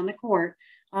to get on the court.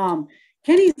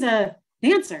 Kenny's a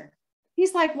dancer.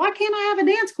 He's like, why can't I have a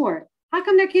dance court? How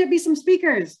come there can't be some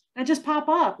speakers that just pop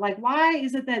up? Like, why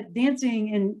is it that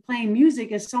dancing and playing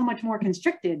music is so much more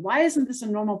constricted? Why isn't this a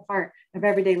normal part of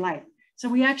everyday life? So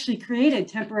we actually created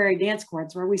temporary dance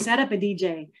courts where we set up a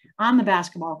DJ on the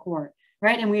basketball court,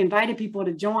 right? And we invited people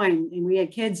to join, and we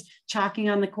had kids chalking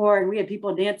on the court, and we had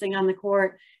people dancing on the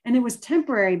court, and it was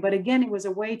temporary, but again, it was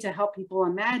a way to help people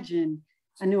imagine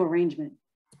a new arrangement.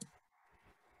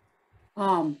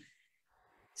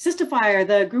 Sistafire,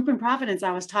 the group in Providence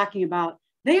I was talking about,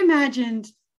 they imagined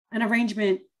an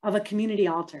arrangement of a community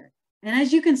altar. And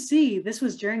as you can see, this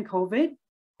was during COVID.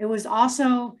 It was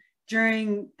also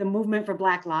during the movement for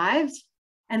Black Lives.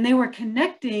 And they were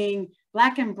connecting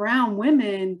Black and Brown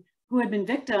women who had been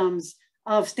victims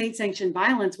of state-sanctioned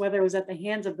violence, whether it was at the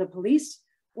hands of the police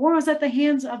or was at the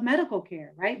hands of medical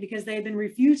care, right? Because they had been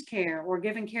refused care or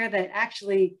given care that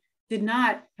actually did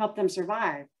not help them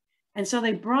survive. And so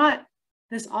they brought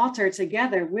this altar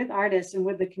together with artists and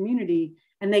with the community,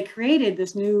 and they created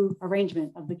this new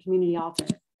arrangement of the community altar.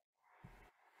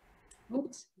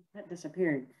 Oops, that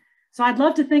disappeared. So I'd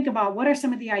love to think about what are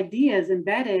some of the ideas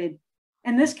embedded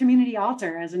in this community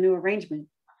altar as a new arrangement.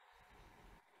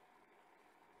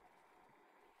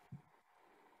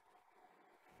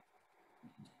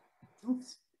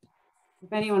 Oops.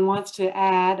 If anyone wants to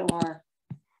add or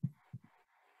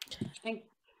think.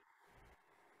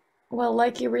 Well,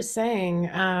 like you were saying,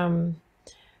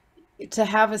 to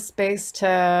have a space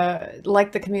to,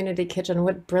 like the community kitchen,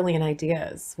 what brilliant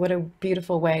ideas. What a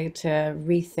beautiful way to uh,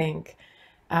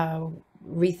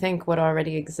 rethink what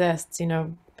already exists. You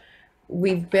know,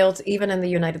 we've built, even in the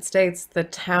United States, the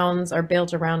towns are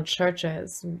built around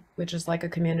churches, which is like a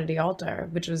community altar,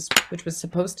 which was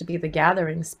supposed to be the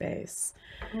gathering space.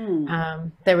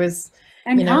 There was,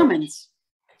 And you know, commons.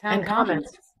 and commons,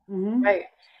 Mm-hmm. right?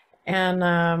 And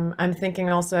I'm thinking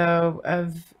also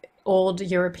of old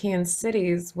European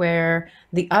cities where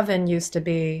the oven used to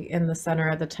be in the center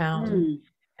of the town,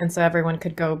 and so everyone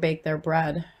could go bake their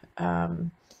bread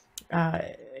um, uh,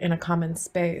 in a common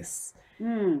space.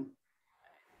 Mm.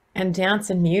 And dance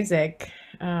and music,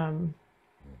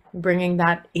 bringing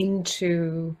that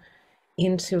into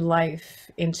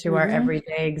life, into our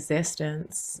everyday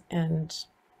existence, and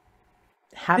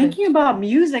having Thinking about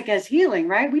music as healing,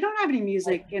 right? We don't have any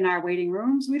music in our waiting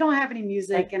rooms. We don't have any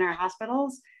music in our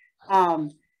hospitals.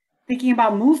 Thinking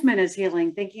about movement as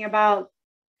healing, thinking about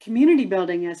community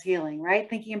building as healing, right?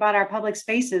 Thinking about our public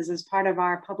spaces as part of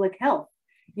our public health,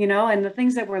 you know, and the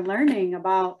things that we're learning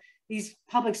about these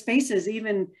public spaces,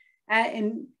 even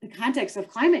in the context of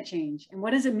climate change. And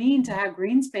what does it mean to have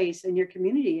green space in your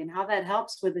community and how that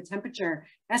helps with the temperature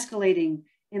escalating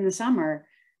in the summer.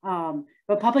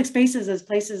 But public spaces as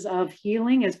places of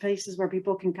healing, as places where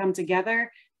people can come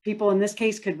together. People in this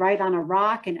case could write on a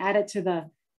rock and add it to the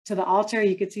altar.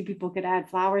 You could see people could add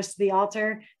flowers to the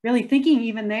altar, really thinking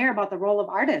even there about the role of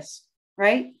artists,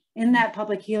 right? In that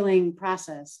public healing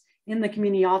process, in the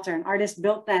community altar. And artists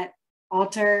built that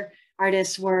altar.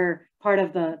 Artists were part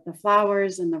of the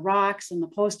flowers and the rocks and the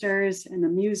posters and the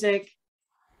music.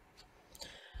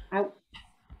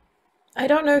 I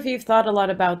don't know if you've thought a lot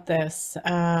about this,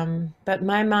 but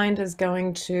my mind is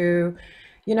going to,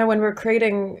 you know, when we're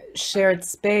creating shared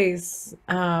space,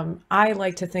 I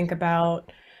like to think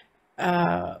about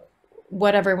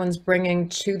what everyone's bringing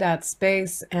to that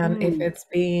space, and if it's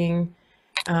being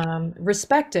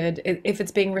respected, if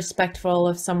it's being respectful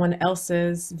of someone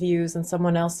else's views and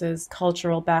someone else's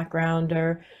cultural background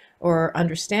or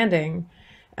understanding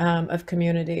of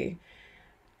community.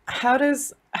 How do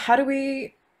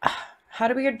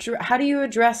you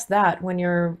address that when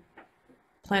you're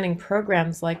planning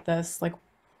programs like this? Like,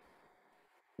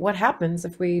 what happens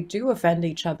if we do offend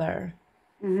each other?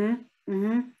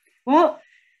 Well,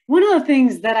 one of the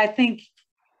things that I think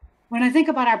when I think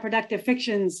about our productive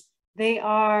fictions, they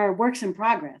are works in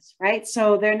progress, right?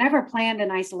 So they're never planned in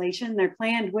isolation. They're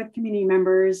planned with community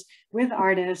members, with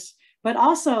artists, but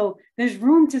also there's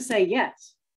room to say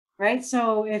yes, right?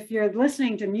 So if you're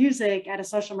listening to music at a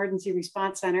social emergency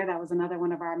response center, that was another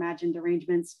one of our imagined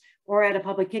arrangements, or at a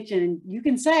public kitchen, you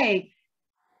can say,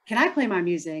 can I play my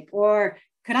music? Or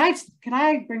could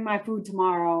I bring my food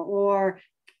tomorrow? Or,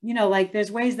 you know, like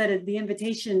there's ways that the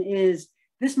invitation is,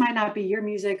 this might not be your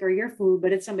music or your food,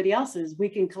 but it's somebody else's. We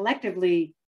can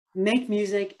collectively make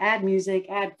music, add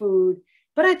food.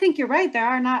 But I think you're right. There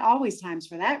are not always times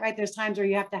for that, right? There's times where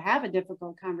you have to have a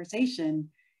difficult conversation.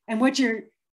 And what you're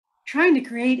trying to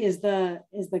create is the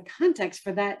context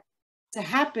for that to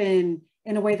happen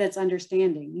in a way that's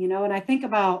understanding, you know? And I think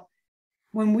about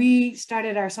when we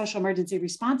started our social emergency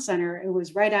response center, it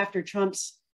was right after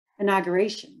Trump's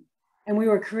inauguration. And we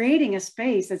were creating a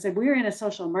space that said, we're in a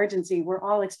social emergency. We're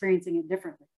all experiencing it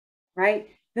differently, right?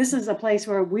 This is a place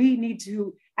where we need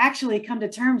to actually come to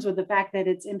terms with the fact that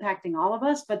it's impacting all of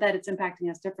us, but that it's impacting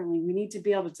us differently. We need to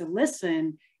be able to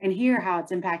listen and hear how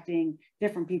it's impacting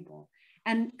different people.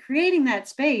 And creating that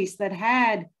space that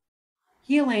had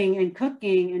healing and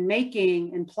cooking and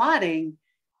making and plotting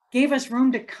gave us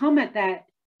room to come at that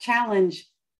challenge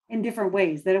in different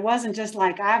ways, that it wasn't just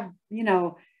like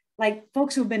like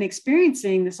folks who've been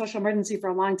experiencing the social emergency for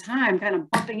a long time, kind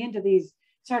of bumping into these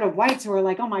sort of whites who are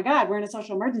like, oh my God, we're in a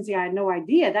social emergency. I had no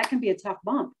idea. That can be a tough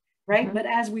bump, right? But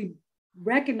as we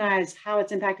recognize how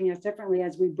it's impacting us differently,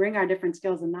 as we bring our different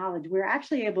skills and knowledge, we're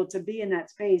actually able to be in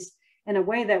that space in a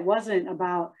way that wasn't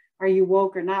about, are you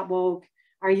woke or not woke?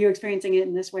 Are you experiencing it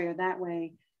in this way or that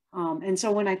way? And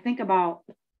so when I think about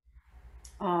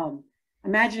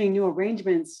imagining new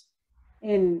arrangements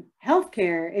in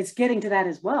healthcare, it's getting to that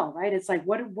as well, right? It's like,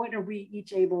 what are we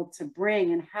each able to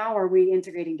bring, and how are we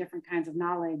integrating different kinds of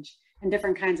knowledge and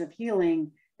different kinds of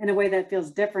healing in a way that feels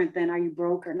different than, are you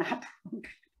broke or not broke?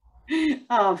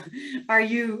 Are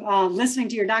you listening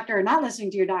to your doctor or not listening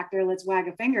to your doctor? Let's wag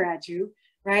a finger at you,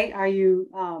 right? Are you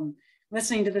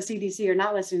listening to the CDC or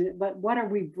not listening? But what are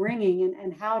we bringing,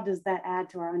 and how does that add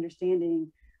to our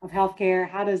understanding of healthcare?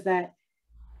 How does that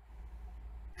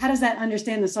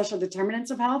understand the social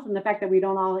determinants of health, and the fact that we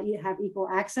don't all have equal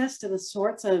access to the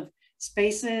sorts of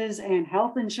spaces and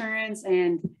health insurance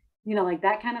and, you know, like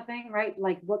that kind of thing, right?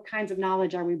 Like, what kinds of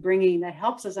knowledge are we bringing that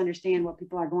helps us understand what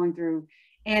people are going through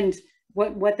and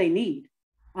what they need,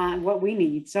 what we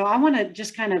need. So I want to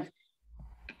just kind of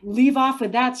leave off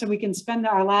with that so we can spend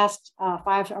our last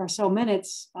 5 or so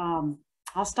minutes. I'll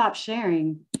stop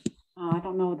sharing. I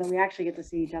don't know that we actually get to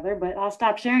see each other, but I'll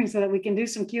stop sharing so that we can do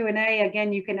some Q&A.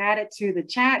 Again, you can add it to the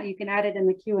chat. You can add it in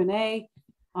the Q&A.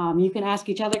 You can ask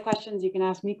each other questions. You can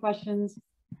ask me questions.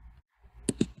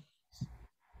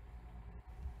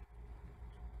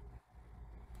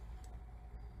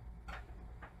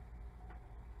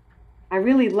 I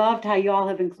really loved how you all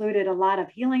have included a lot of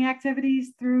healing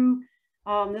activities through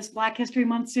this Black History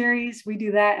Month series. We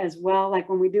do that as well. Like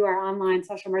when we do our online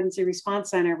social emergency response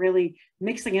center, really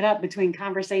mixing it up between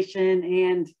conversation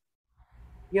and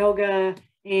yoga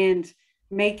and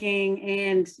making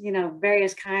and, you know,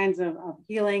 various kinds of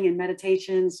healing and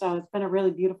meditation. So it's been a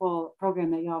really beautiful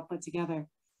program that y'all put together.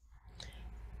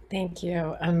 Thank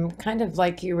you. Kind of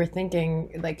like you were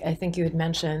thinking, like I think you had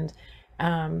mentioned,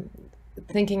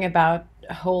 thinking about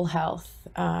whole health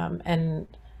and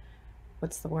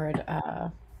what's the word?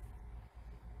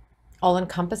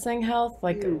 All-encompassing health,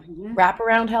 like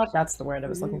wraparound health. That's the word I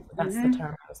was looking for. That's the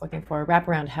term I was looking for,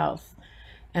 wraparound health.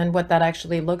 And what that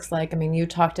actually looks like. I mean, you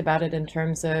talked about it in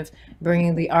terms of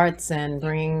bringing the arts in,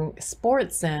 bringing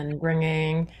sports in,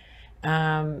 bringing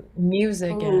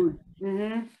music in,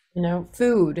 you know,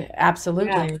 food,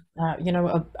 absolutely. Yeah. You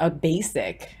know, a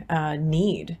basic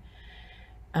need.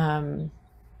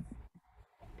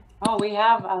 Oh, we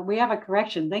have a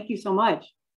correction. Thank you so much.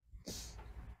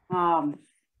 Where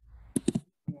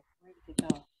did it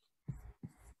go?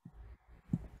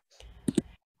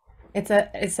 It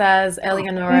says,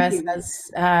 Eleonora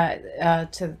says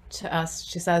to us,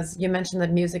 she says, you mentioned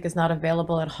that music is not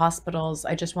available at hospitals.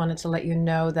 I just wanted to let you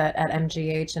know that at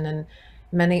MGH and in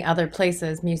many other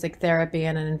places, music therapy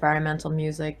and environmental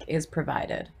music is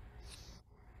provided.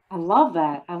 I love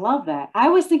that. I love that. I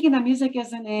was thinking that music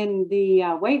isn't in the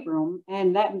weight room,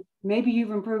 and that maybe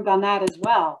you've improved on that as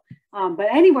well. But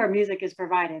anywhere music is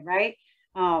provided, right,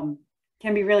 can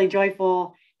be really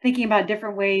joyful. Thinking about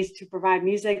different ways to provide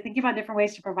music, thinking about different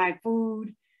ways to provide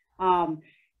food.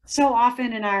 So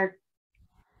often in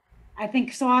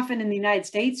the United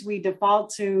States, we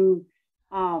default to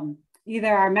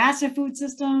either our massive food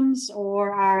systems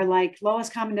or our like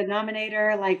lowest common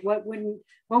denominator, like what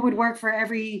would work for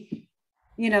every,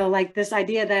 you know, like this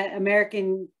idea that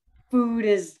American food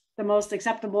is the most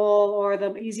acceptable or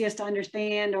the easiest to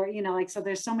understand, or, you know, like, so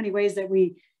there's so many ways that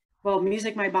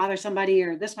music might bother somebody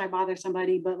or this might bother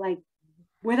somebody, but like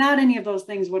without any of those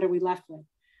things, what are we left with?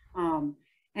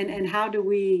 And how do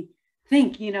we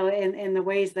think, you know, in the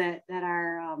ways that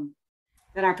our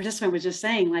participant was just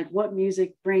saying, like what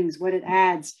music brings, what it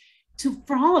adds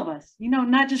for all of us, you know,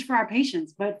 not just for our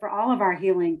patients, but for all of our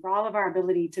healing, for all of our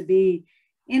ability to be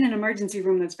in an emergency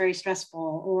room that's very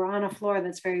stressful or on a floor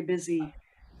that's very busy.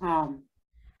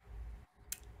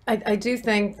 I do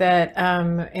think that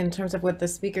in terms of what the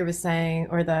speaker was saying,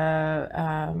 or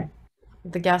the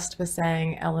guest was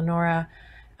saying, Eleonora,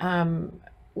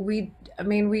 we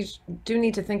do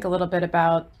need to think a little bit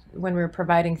about when we're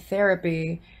providing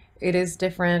therapy. It is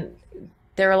different.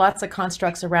 There are lots of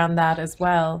constructs around that as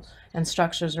well, and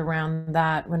structures around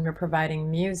that when we're providing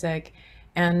music.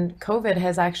 And COVID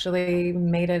has actually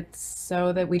made it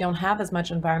so that we don't have as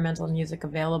much environmental music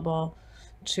available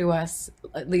to us,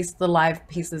 at least the live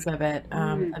pieces of it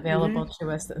available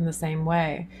to us in the same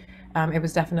way. It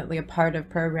was definitely a part of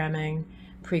programming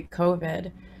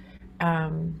pre-COVID.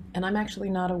 And I'm actually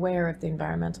not aware of the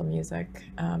environmental music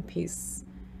piece,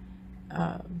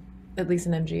 at least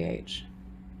in MGH.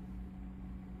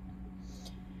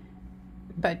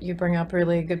 But you bring up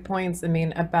really good points. I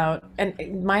mean,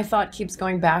 and my thought keeps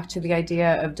going back to the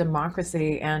idea of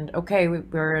democracy, and okay,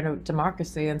 we're in a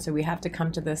democracy, and so we have to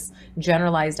come to this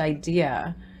generalized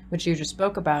idea, which you just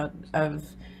spoke about, of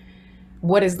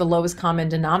what is the lowest common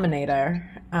denominator,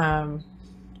 and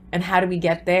how do we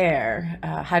get there?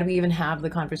 How do we even have the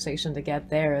conversation to get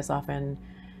there is often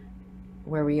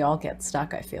where we all get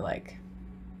stuck, I feel like.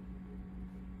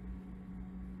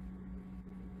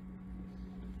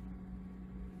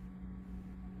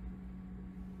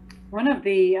 One of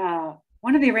the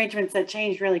arrangements that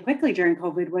changed really quickly during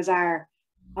COVID was our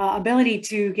ability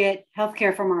to get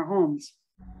healthcare from our homes.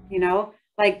 You know,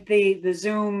 like the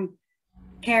Zoom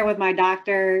care with my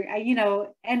doctor. You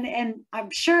know, and I'm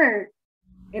sure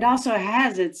it also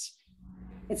has its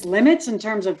limits in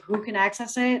terms of who can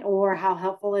access it or how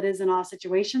helpful it is in all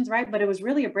situations, right? But it was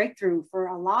really a breakthrough for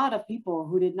a lot of people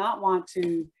who did not want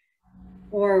to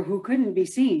or who couldn't be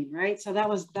seen, right? So that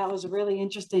was a really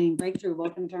interesting breakthrough,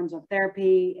 both in terms of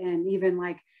therapy and even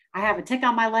like I have a tick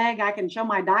on my leg, I can show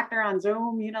my doctor on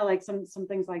Zoom, you know, like some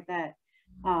things like that.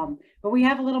 But we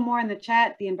have a little more in the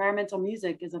chat. The environmental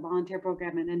music is a volunteer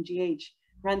program at NGH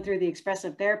run through the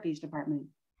expressive therapies department.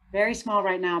 Very small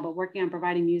right now, but working on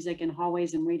providing music in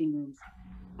hallways and waiting rooms.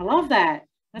 I love that.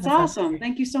 That's awesome.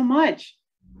 Thank you so much.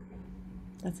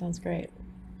 That sounds great.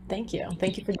 Thank you.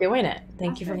 Thank you for doing it.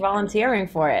 Thank you for volunteering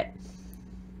for it.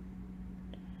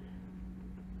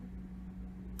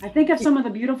 I think of some of the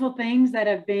beautiful things that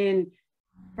have been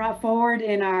brought forward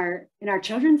in our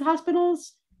children's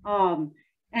hospitals,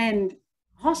 and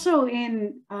also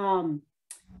in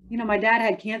you know, my dad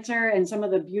had cancer, and some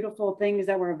of the beautiful things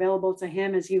that were available to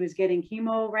him as he was getting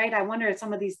chemo, right? I wonder if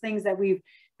some of these things that we've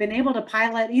been able to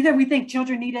pilot, either we think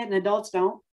children need it and adults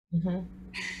don't.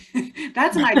 Mm-hmm.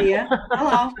 That's an idea.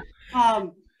 Hello.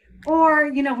 Or,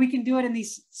 you know, we can do it in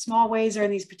these small ways or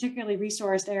in these particularly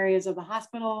resourced areas of the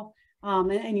hospital.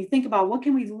 And you think about what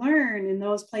can we learn in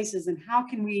those places and how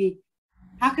can we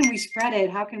spread it?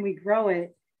 How can we grow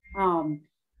it?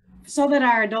 So that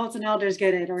our adults and elders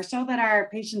get it, or so that our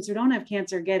patients who don't have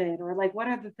cancer get it, or like what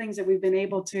are the things that we've been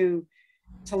able to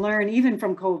learn even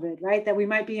from COVID, right? That we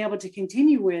might be able to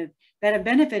continue with that have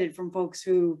benefited from folks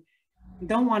who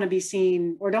don't want to be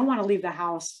seen or don't want to leave the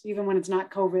house, even when it's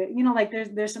not COVID. You know, like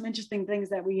there's some interesting things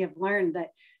that we have learned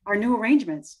that are new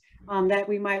arrangements that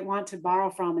we might want to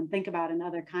borrow from and think about in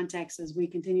other contexts as we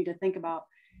continue to think about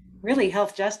really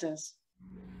health justice.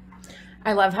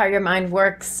 I love how your mind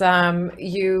works.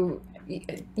 You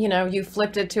know, you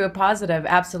flipped it to a positive.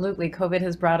 Absolutely. COVID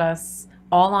has brought us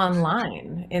all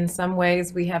online. In some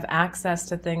ways, we have access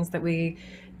to things that we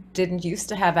didn't used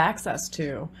to have access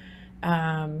to.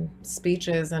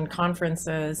 Speeches and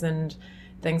conferences and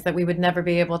things that we would never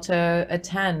be able to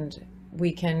attend.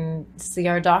 We can see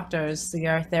our doctors, see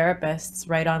our therapists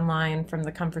right online from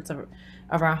the comforts of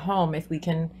our home if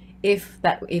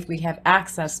we have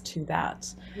access to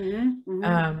that. Mm-hmm,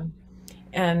 mm-hmm.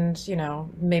 And you know,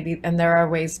 maybe, and there are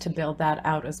ways to build that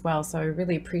out as well. So I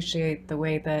really appreciate the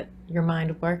way that your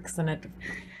mind works and it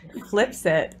flips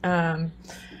it.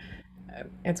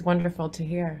 It's wonderful to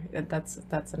hear. That's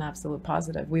an absolute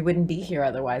positive. We wouldn't be here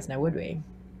otherwise now, would we?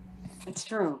 It's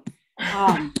true.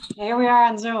 Here we are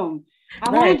on Zoom. I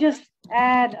want to just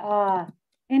add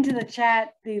into the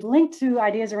chat the link to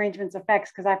Ideas, Arrangements,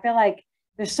 Effects, because I feel like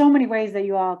there's so many ways that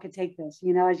you all could take this.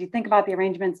 You know, as you think about the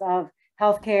arrangements of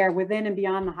healthcare within and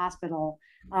beyond the hospital,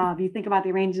 if you think about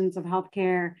the arrangements of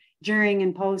healthcare during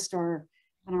and post, or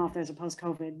I don't know if there's a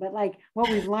post-COVID, but like what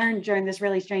we've learned during this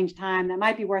really strange time that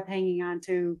might be worth hanging on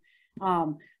to,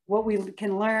 what we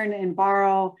can learn and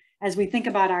borrow as we think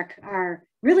about our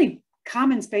really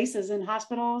common spaces in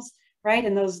hospitals, right?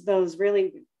 And those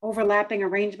really overlapping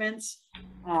arrangements.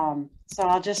 So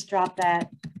I'll just drop that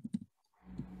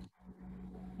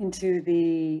into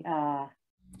the, I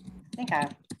think I'm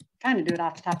trying to do it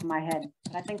off the top of my head,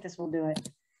 but I think this will do it.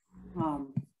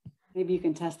 Maybe you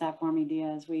can test that for me,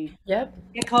 Dia, as we get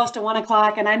close to 1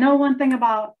 o'clock. And I know one thing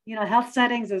about, you know, health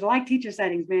settings is like teacher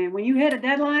settings, man. When you hit a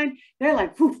deadline, they're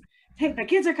like, poof, hey, the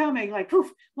kids are coming, like,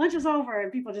 poof, lunch is over,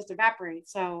 and people just evaporate.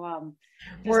 So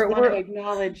just want to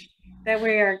acknowledge that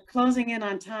we are closing in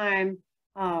on time.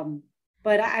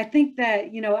 But I think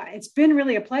that, you know, it's been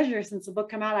really a pleasure since the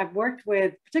book came out. I've worked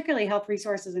with particularly Health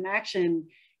Resources in Action,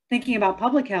 thinking about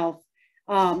public health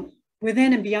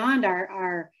within and beyond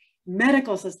our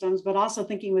medical systems, but also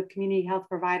thinking with community health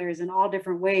providers in all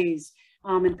different ways,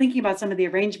 and thinking about some of the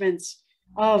arrangements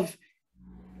of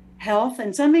health,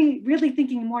 and really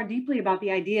thinking more deeply about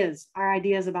our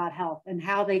ideas about health and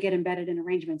how they get embedded in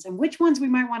arrangements and which ones we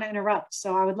might want to interrupt.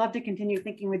 So I would love to continue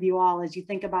thinking with you all as you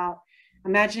think about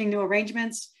imagining new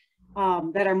arrangements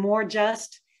that are more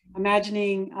just,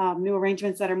 imagining new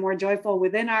arrangements that are more joyful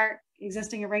within our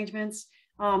existing arrangements,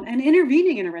 and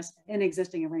intervening in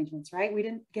existing arrangements, right? We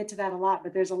didn't get to that a lot,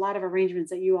 but there's a lot of arrangements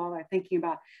that you all are thinking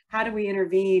about. How do we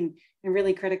intervene in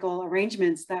really critical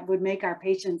arrangements that would make our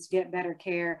patients get better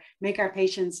care, make our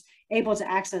patients able to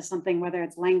access something, whether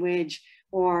it's language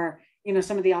or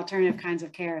some of the alternative kinds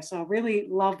of care. So really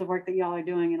love the work that y'all are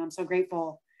doing. And I'm so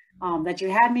grateful that you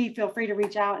had me. Feel free to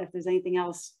reach out if there's anything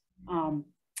else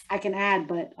I can add,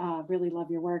 but really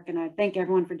love your work. And I thank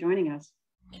everyone for joining us.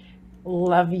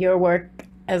 Love your work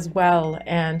as well.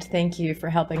 And thank you for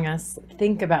helping us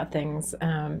think about things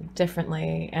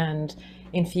differently and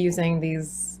infusing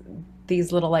these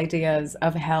little ideas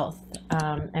of health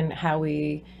and how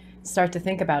we start to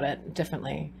think about it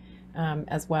differently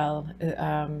as well.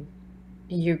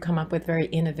 You come up with very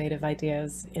innovative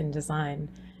ideas in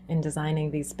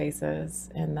designing these spaces,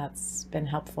 and that's been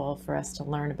helpful for us to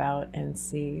learn about and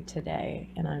see today.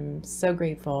 And I'm so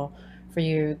grateful for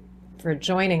you for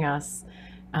joining us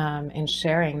and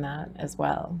sharing that as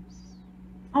well.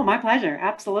 Oh, my pleasure.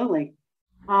 Absolutely.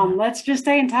 Let's just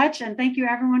stay in touch, and thank you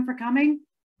everyone for coming.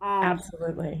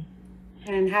 Absolutely.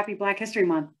 And happy Black History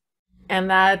Month. And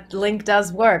that link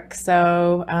does work.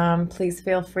 So please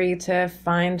feel free to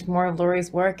find more of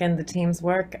Lori's work and the team's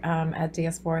work at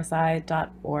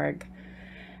diasporasi.org.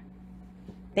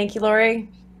 Thank you, Lori.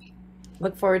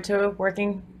 Look forward to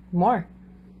working more.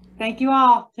 Thank you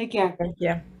all. Take care. Thank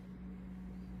you.